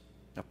works.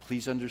 Now,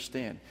 please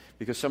understand,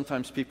 because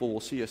sometimes people will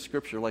see a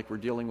scripture like we're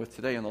dealing with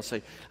today, and they'll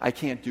say, I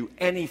can't do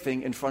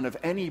anything in front of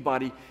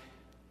anybody.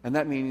 And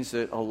that means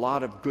that a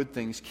lot of good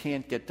things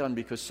can't get done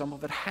because some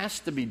of it has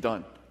to be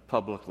done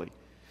publicly.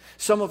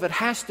 Some of it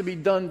has to be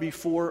done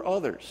before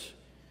others.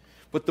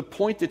 But the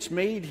point that's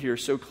made here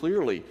so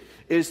clearly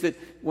is that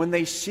when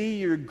they see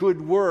your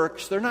good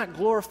works, they're not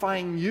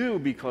glorifying you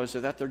because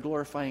of that. They're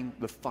glorifying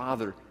the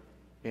Father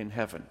in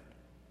heaven.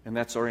 And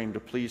that's our aim, to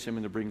please Him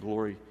and to bring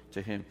glory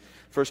to Him.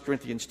 1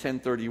 Corinthians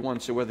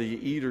 10:31, so whether you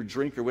eat or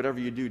drink or whatever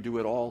you do, do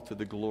it all to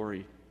the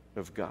glory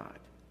of God.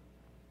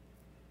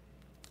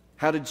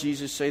 How did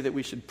Jesus say that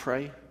we should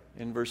pray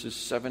in verses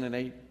 7 and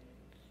 8?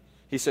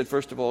 He said,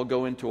 first of all,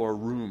 go into our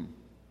room.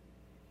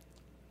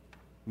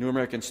 New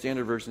American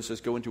Standard Version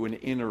says, go into an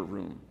inner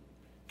room.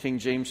 King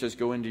James says,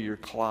 go into your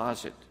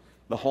closet.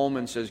 The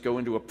Holman says, go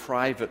into a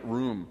private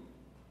room.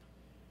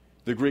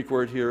 The Greek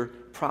word here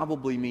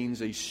probably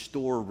means a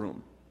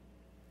storeroom,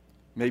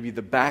 maybe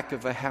the back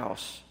of a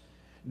house.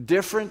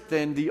 Different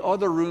than the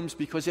other rooms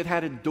because it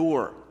had a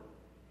door.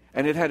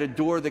 And it had a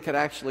door that could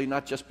actually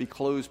not just be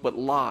closed, but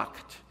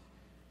locked.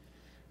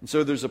 And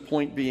so there's a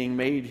point being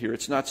made here.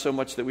 It's not so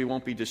much that we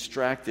won't be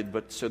distracted,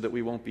 but so that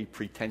we won't be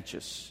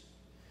pretentious.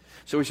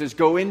 So he says,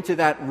 go into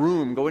that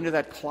room, go into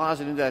that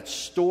closet, into that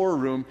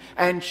storeroom,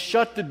 and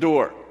shut the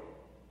door.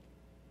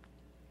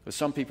 Because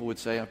some people would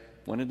say, I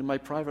went into my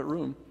private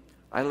room.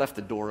 I left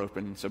the door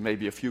open so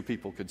maybe a few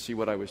people could see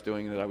what I was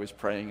doing, that I was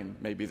praying, and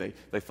maybe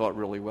they thought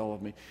really well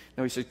of me.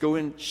 No, he says, go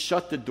in,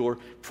 shut the door,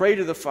 pray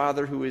to the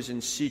Father who is in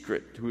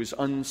secret, who is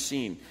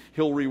unseen.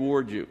 He'll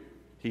reward you.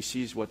 He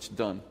sees what's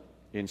done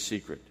in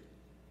secret.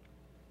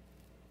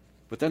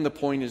 But then the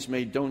point is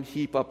made, don't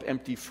heap up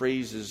empty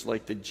phrases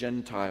like the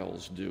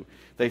Gentiles do.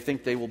 They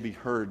think they will be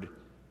heard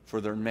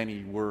for their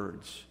many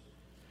words.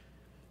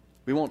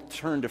 We won't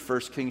turn to 1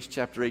 Kings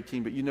chapter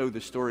 18, but you know the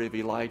story of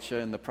Elijah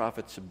and the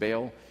prophets of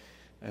Baal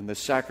and the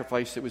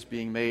sacrifice that was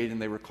being made, and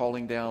they were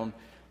calling down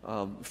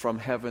from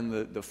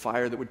heaven, the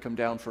fire that would come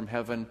down from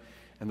heaven,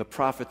 and the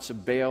prophets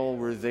of Baal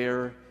were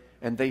there,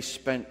 and they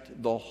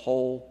spent the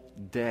whole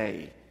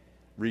day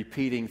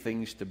repeating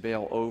things to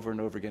Baal over and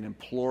over again,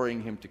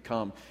 imploring him to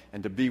come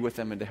and to be with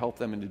them and to help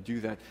them and to do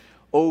that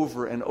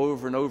over and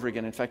over and over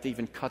again. In fact, they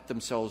even cut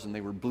themselves and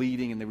they were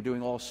bleeding and they were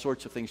doing all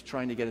sorts of things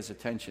trying to get his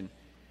attention.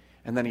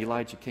 And then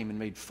Elijah came and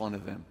made fun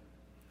of them.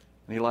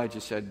 And Elijah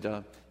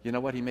said, you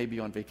know what, he may be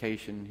on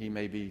vacation, he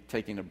may be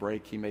taking a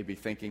break, he may be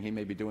thinking, he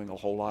may be doing a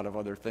whole lot of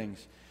other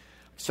things.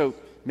 So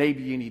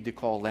maybe you need to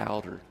call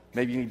louder.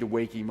 Maybe you need to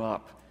wake him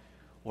up.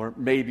 Or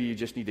maybe you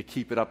just need to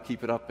keep it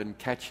up and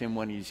catch him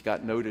when he's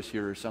got notice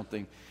here or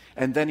something.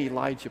 And then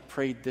Elijah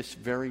prayed this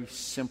very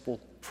simple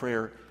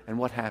prayer. And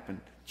what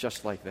happened?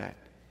 Just like that.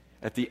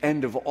 At the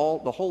end of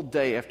the whole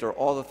day, after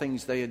all the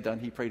things they had done,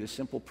 he prayed a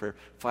simple prayer.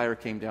 Fire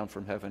came down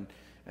from heaven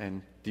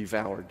and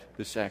devoured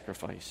the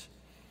sacrifice.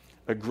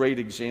 A great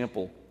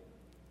example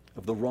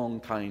of the wrong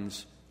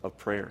kinds of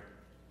prayer.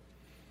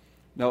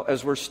 Now,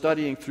 as we're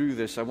studying through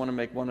this, I want to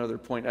make one other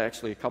point,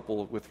 actually a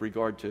couple with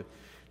regard to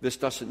this.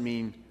 Doesn't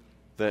mean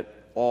that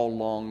all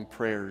long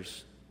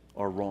prayers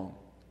are wrong.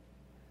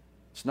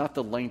 It's not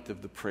the length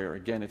of the prayer.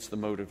 Again, it's the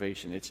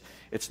motivation.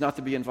 It's not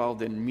to be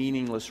involved in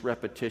meaningless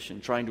repetition,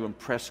 trying to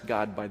impress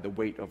God by the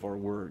weight of our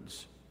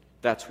words.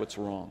 That's what's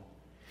wrong.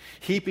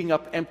 Heaping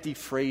up empty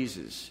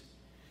phrases.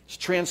 It's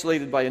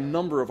translated by a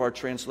number of our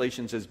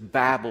translations as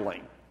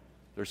babbling.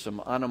 There's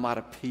some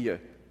onomatopoeia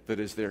that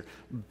is there.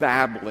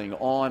 Babbling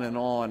on and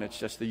on. It's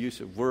just the use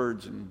of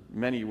words and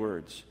many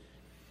words.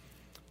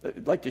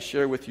 I'd like to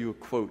share with you a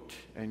quote,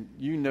 and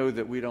you know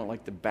that we don't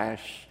like to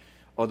bash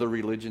other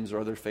religions or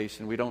other faiths,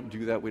 and we don't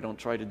do that. We don't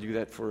try to do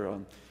that for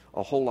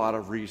a whole lot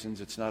of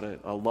reasons. It's not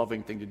a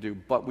loving thing to do,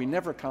 but we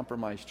never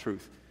compromise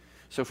truth.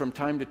 So from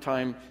time to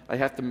time, I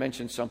have to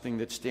mention something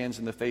that stands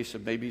in the face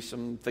of maybe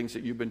some things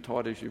that you've been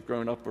taught as you've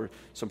grown up, or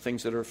some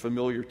things that are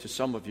familiar to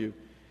some of you,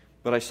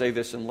 but I say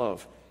this in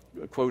love.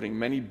 Quoting,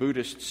 many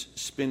Buddhists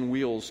spin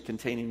wheels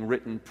containing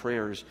written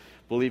prayers,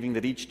 believing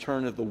that each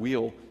turn of the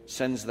wheel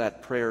sends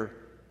that prayer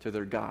to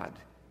their God.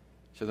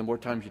 So the more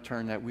times you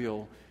turn that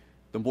wheel,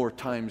 the more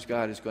times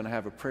God is going to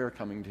have a prayer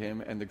coming to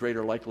him, and the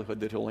greater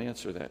likelihood that he'll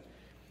answer that.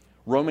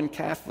 Roman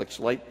Catholics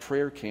light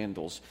prayer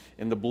candles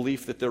in the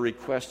belief that their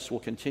requests will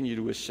continue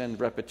to ascend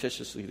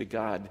repetitiously to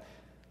God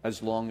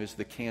as long as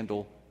the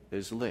candle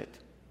is lit.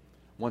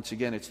 Once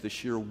again, it's the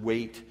sheer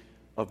weight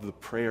of the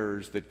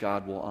prayers that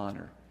God will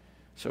honor.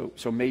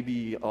 So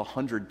maybe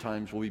 100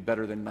 times will be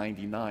better than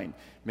 99.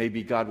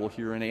 Maybe God will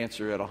hear an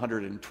answer at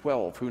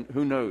 112.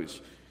 Who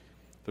knows?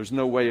 There's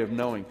no way of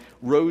knowing.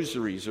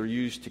 Rosaries are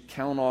used to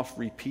count off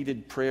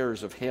repeated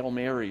prayers of Hail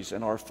Marys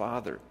and Our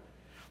Father.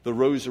 The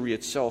rosary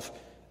itself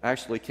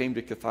actually came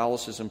to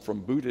Catholicism from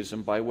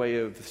Buddhism by way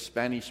of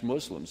Spanish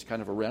Muslims,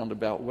 kind of a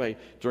roundabout way,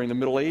 during the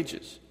Middle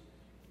Ages.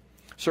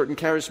 Certain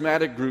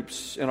charismatic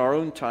groups in our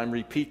own time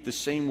repeat the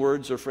same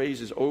words or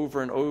phrases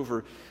over and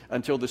over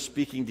until the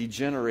speaking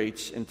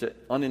degenerates into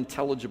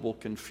unintelligible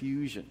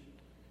confusion.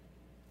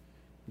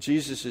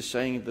 Jesus is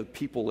saying to the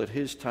people at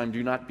his time,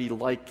 do not be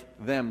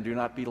like them. Do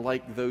not be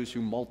like those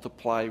who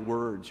multiply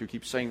words, who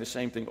keep saying the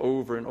same thing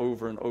over and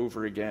over and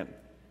over again.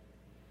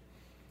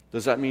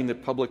 Does that mean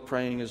that public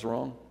praying is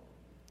wrong?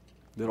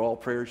 That all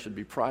prayers should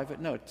be private?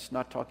 No, it's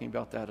not talking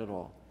about that at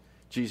all.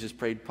 Jesus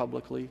prayed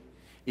publicly.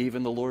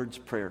 Even the Lord's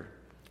Prayer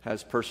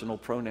has personal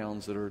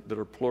pronouns that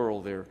are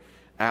plural there.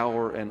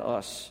 Our and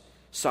us.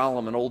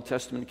 Solomon, Old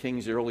Testament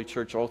kings, the early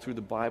church, all through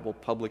the Bible,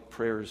 public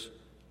prayers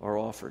are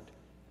offered.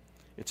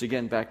 It's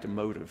again back to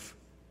motive.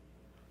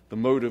 The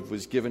motive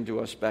was given to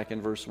us back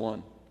in verse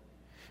 1.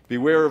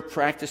 Beware of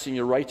practicing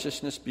your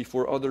righteousness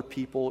before other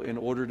people in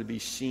order to be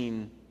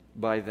seen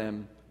by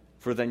them,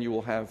 for then you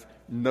will have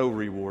no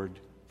reward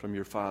from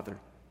your Father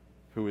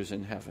who is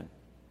in heaven.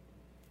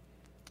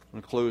 I'm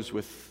going to close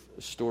with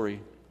a story.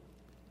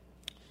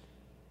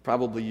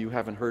 Probably you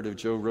haven't heard of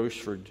Joe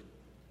Rochefort,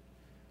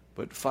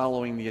 but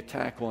following the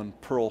attack on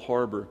Pearl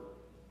Harbor,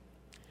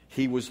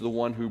 he was the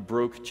one who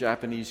broke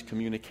Japanese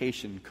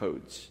communication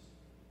codes.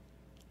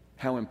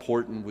 How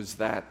important was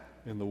that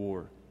in the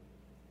war?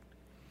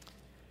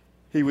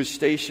 He was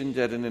stationed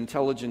at an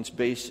intelligence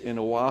base in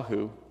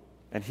Oahu,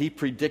 and he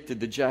predicted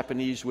the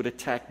Japanese would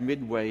attack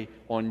Midway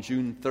on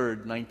June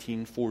 3rd,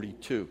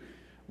 1942,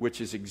 which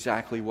is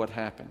exactly what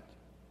happened.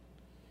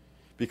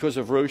 Because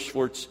of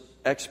Rochefort's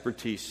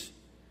expertise,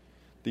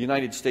 the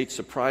United States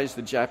surprised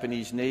the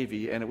Japanese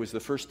Navy, and it was the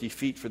first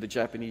defeat for the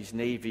Japanese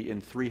Navy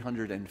in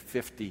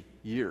 350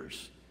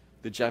 years.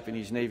 The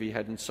Japanese Navy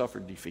hadn't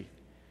suffered defeat.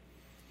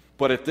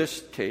 But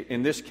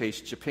in this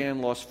case,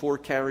 Japan lost 4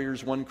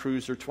 carriers, 1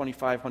 cruiser,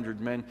 2,500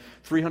 men,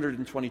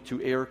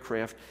 322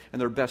 aircraft, and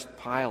their best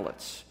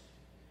pilots.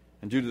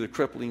 And due to the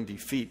crippling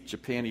defeat,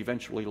 Japan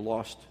eventually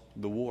lost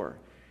the war.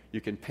 You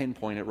can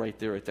pinpoint it right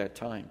there at that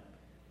time.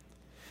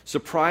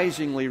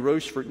 Surprisingly,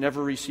 Rochefort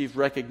never received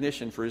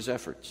recognition for his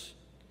efforts.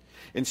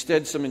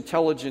 Instead, some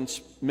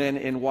intelligence men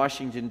in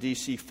Washington,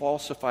 D.C.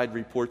 falsified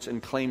reports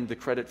and claimed the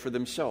credit for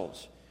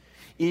themselves,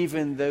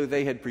 even though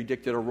they had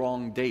predicted a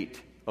wrong date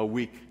a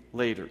week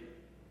later.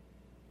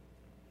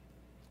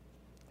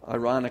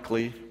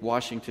 Ironically,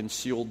 Washington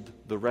sealed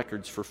the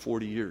records for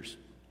 40 years,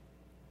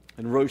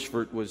 and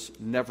Rochefort was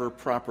never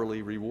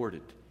properly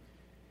rewarded.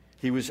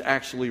 He was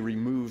actually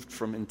removed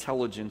from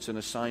intelligence and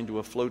assigned to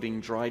a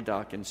floating dry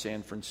dock in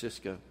San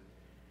Francisco.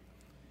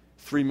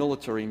 3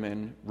 military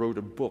men wrote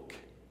a book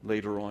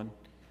later on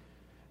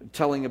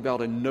telling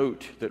about a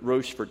note that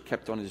Rochefort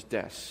kept on his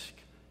desk,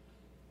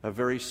 a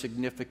very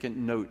significant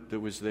note that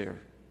was there.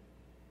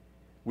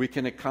 We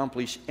can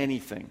accomplish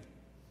anything,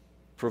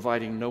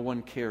 providing no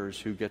one cares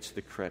who gets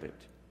the credit.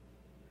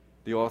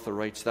 The author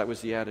writes, that was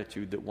the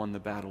attitude that won the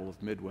Battle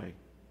of Midway.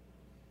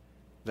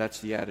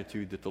 That's the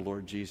attitude that the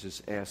Lord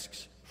Jesus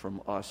asks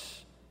from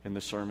us in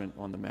the Sermon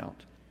on the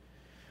Mount.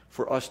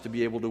 For us to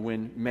be able to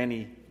win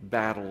many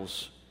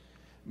battles,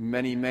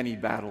 many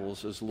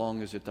battles, as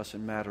long as it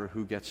doesn't matter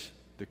who gets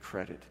the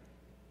credit.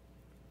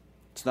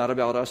 It's not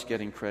about us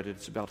getting credit,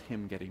 it's about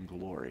Him getting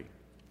glory.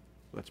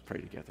 Let's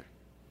pray together.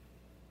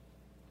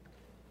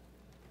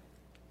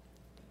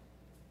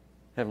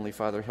 Heavenly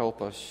Father,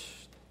 help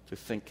us to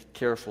think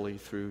carefully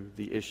through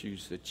the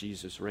issues that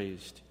Jesus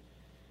raised.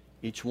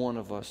 Each one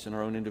of us in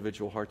our own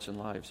individual hearts and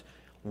lives.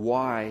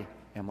 Why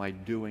am I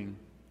doing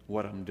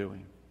what I'm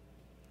doing?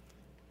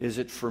 Is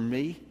it for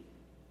me?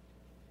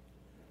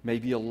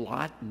 Maybe a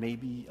lot,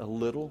 maybe a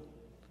little?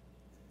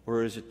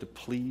 Or is it to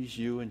please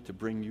you and to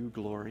bring you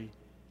glory?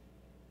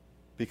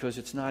 Because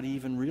it's not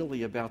even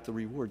really about the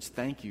rewards.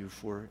 Thank you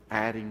for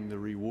adding the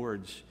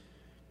rewards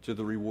to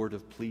the reward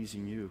of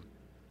pleasing you.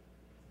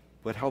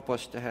 But help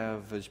us to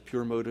have as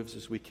pure motives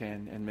as we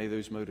can, and may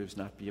those motives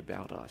not be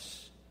about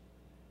us.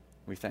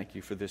 We thank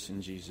you for this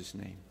in Jesus'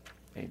 name.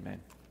 Amen.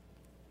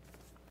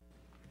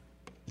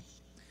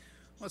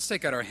 Let's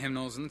take out our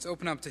hymnals and let's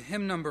open up to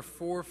hymn number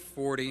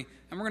 440,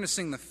 and we're going to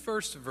sing the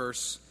first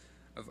verse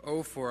of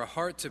 "Oh, for a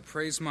Heart to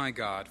Praise My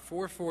God,"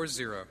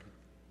 440.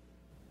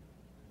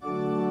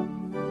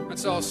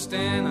 Let's all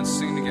stand, let's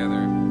sing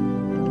together.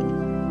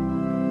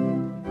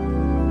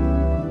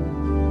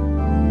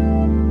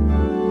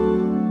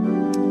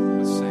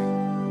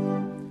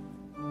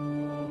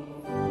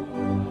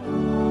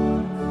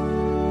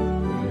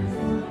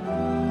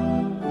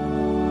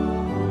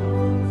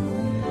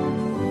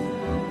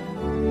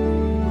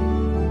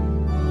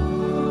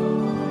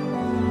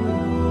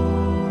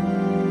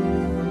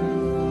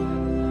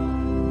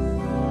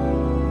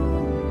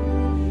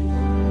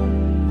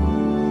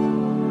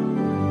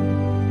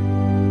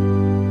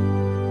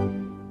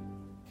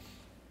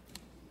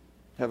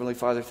 Heavenly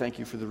Father, thank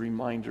you for the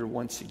reminder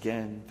once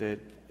again that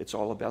it's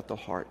all about the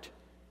heart.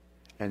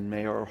 And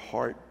may our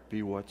heart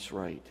be what's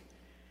right.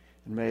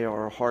 And may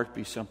our heart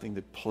be something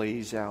that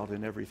plays out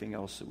in everything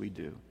else that we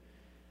do.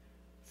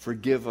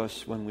 Forgive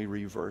us when we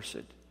reverse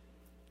it.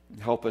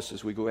 And help us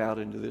as we go out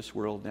into this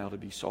world now to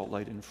be salt,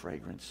 light, and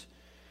fragrance.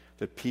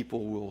 That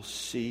people will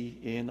see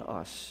in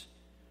us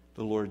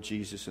the Lord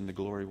Jesus, and the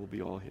glory will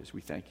be all His.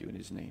 We thank you in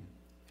His name.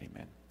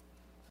 Amen.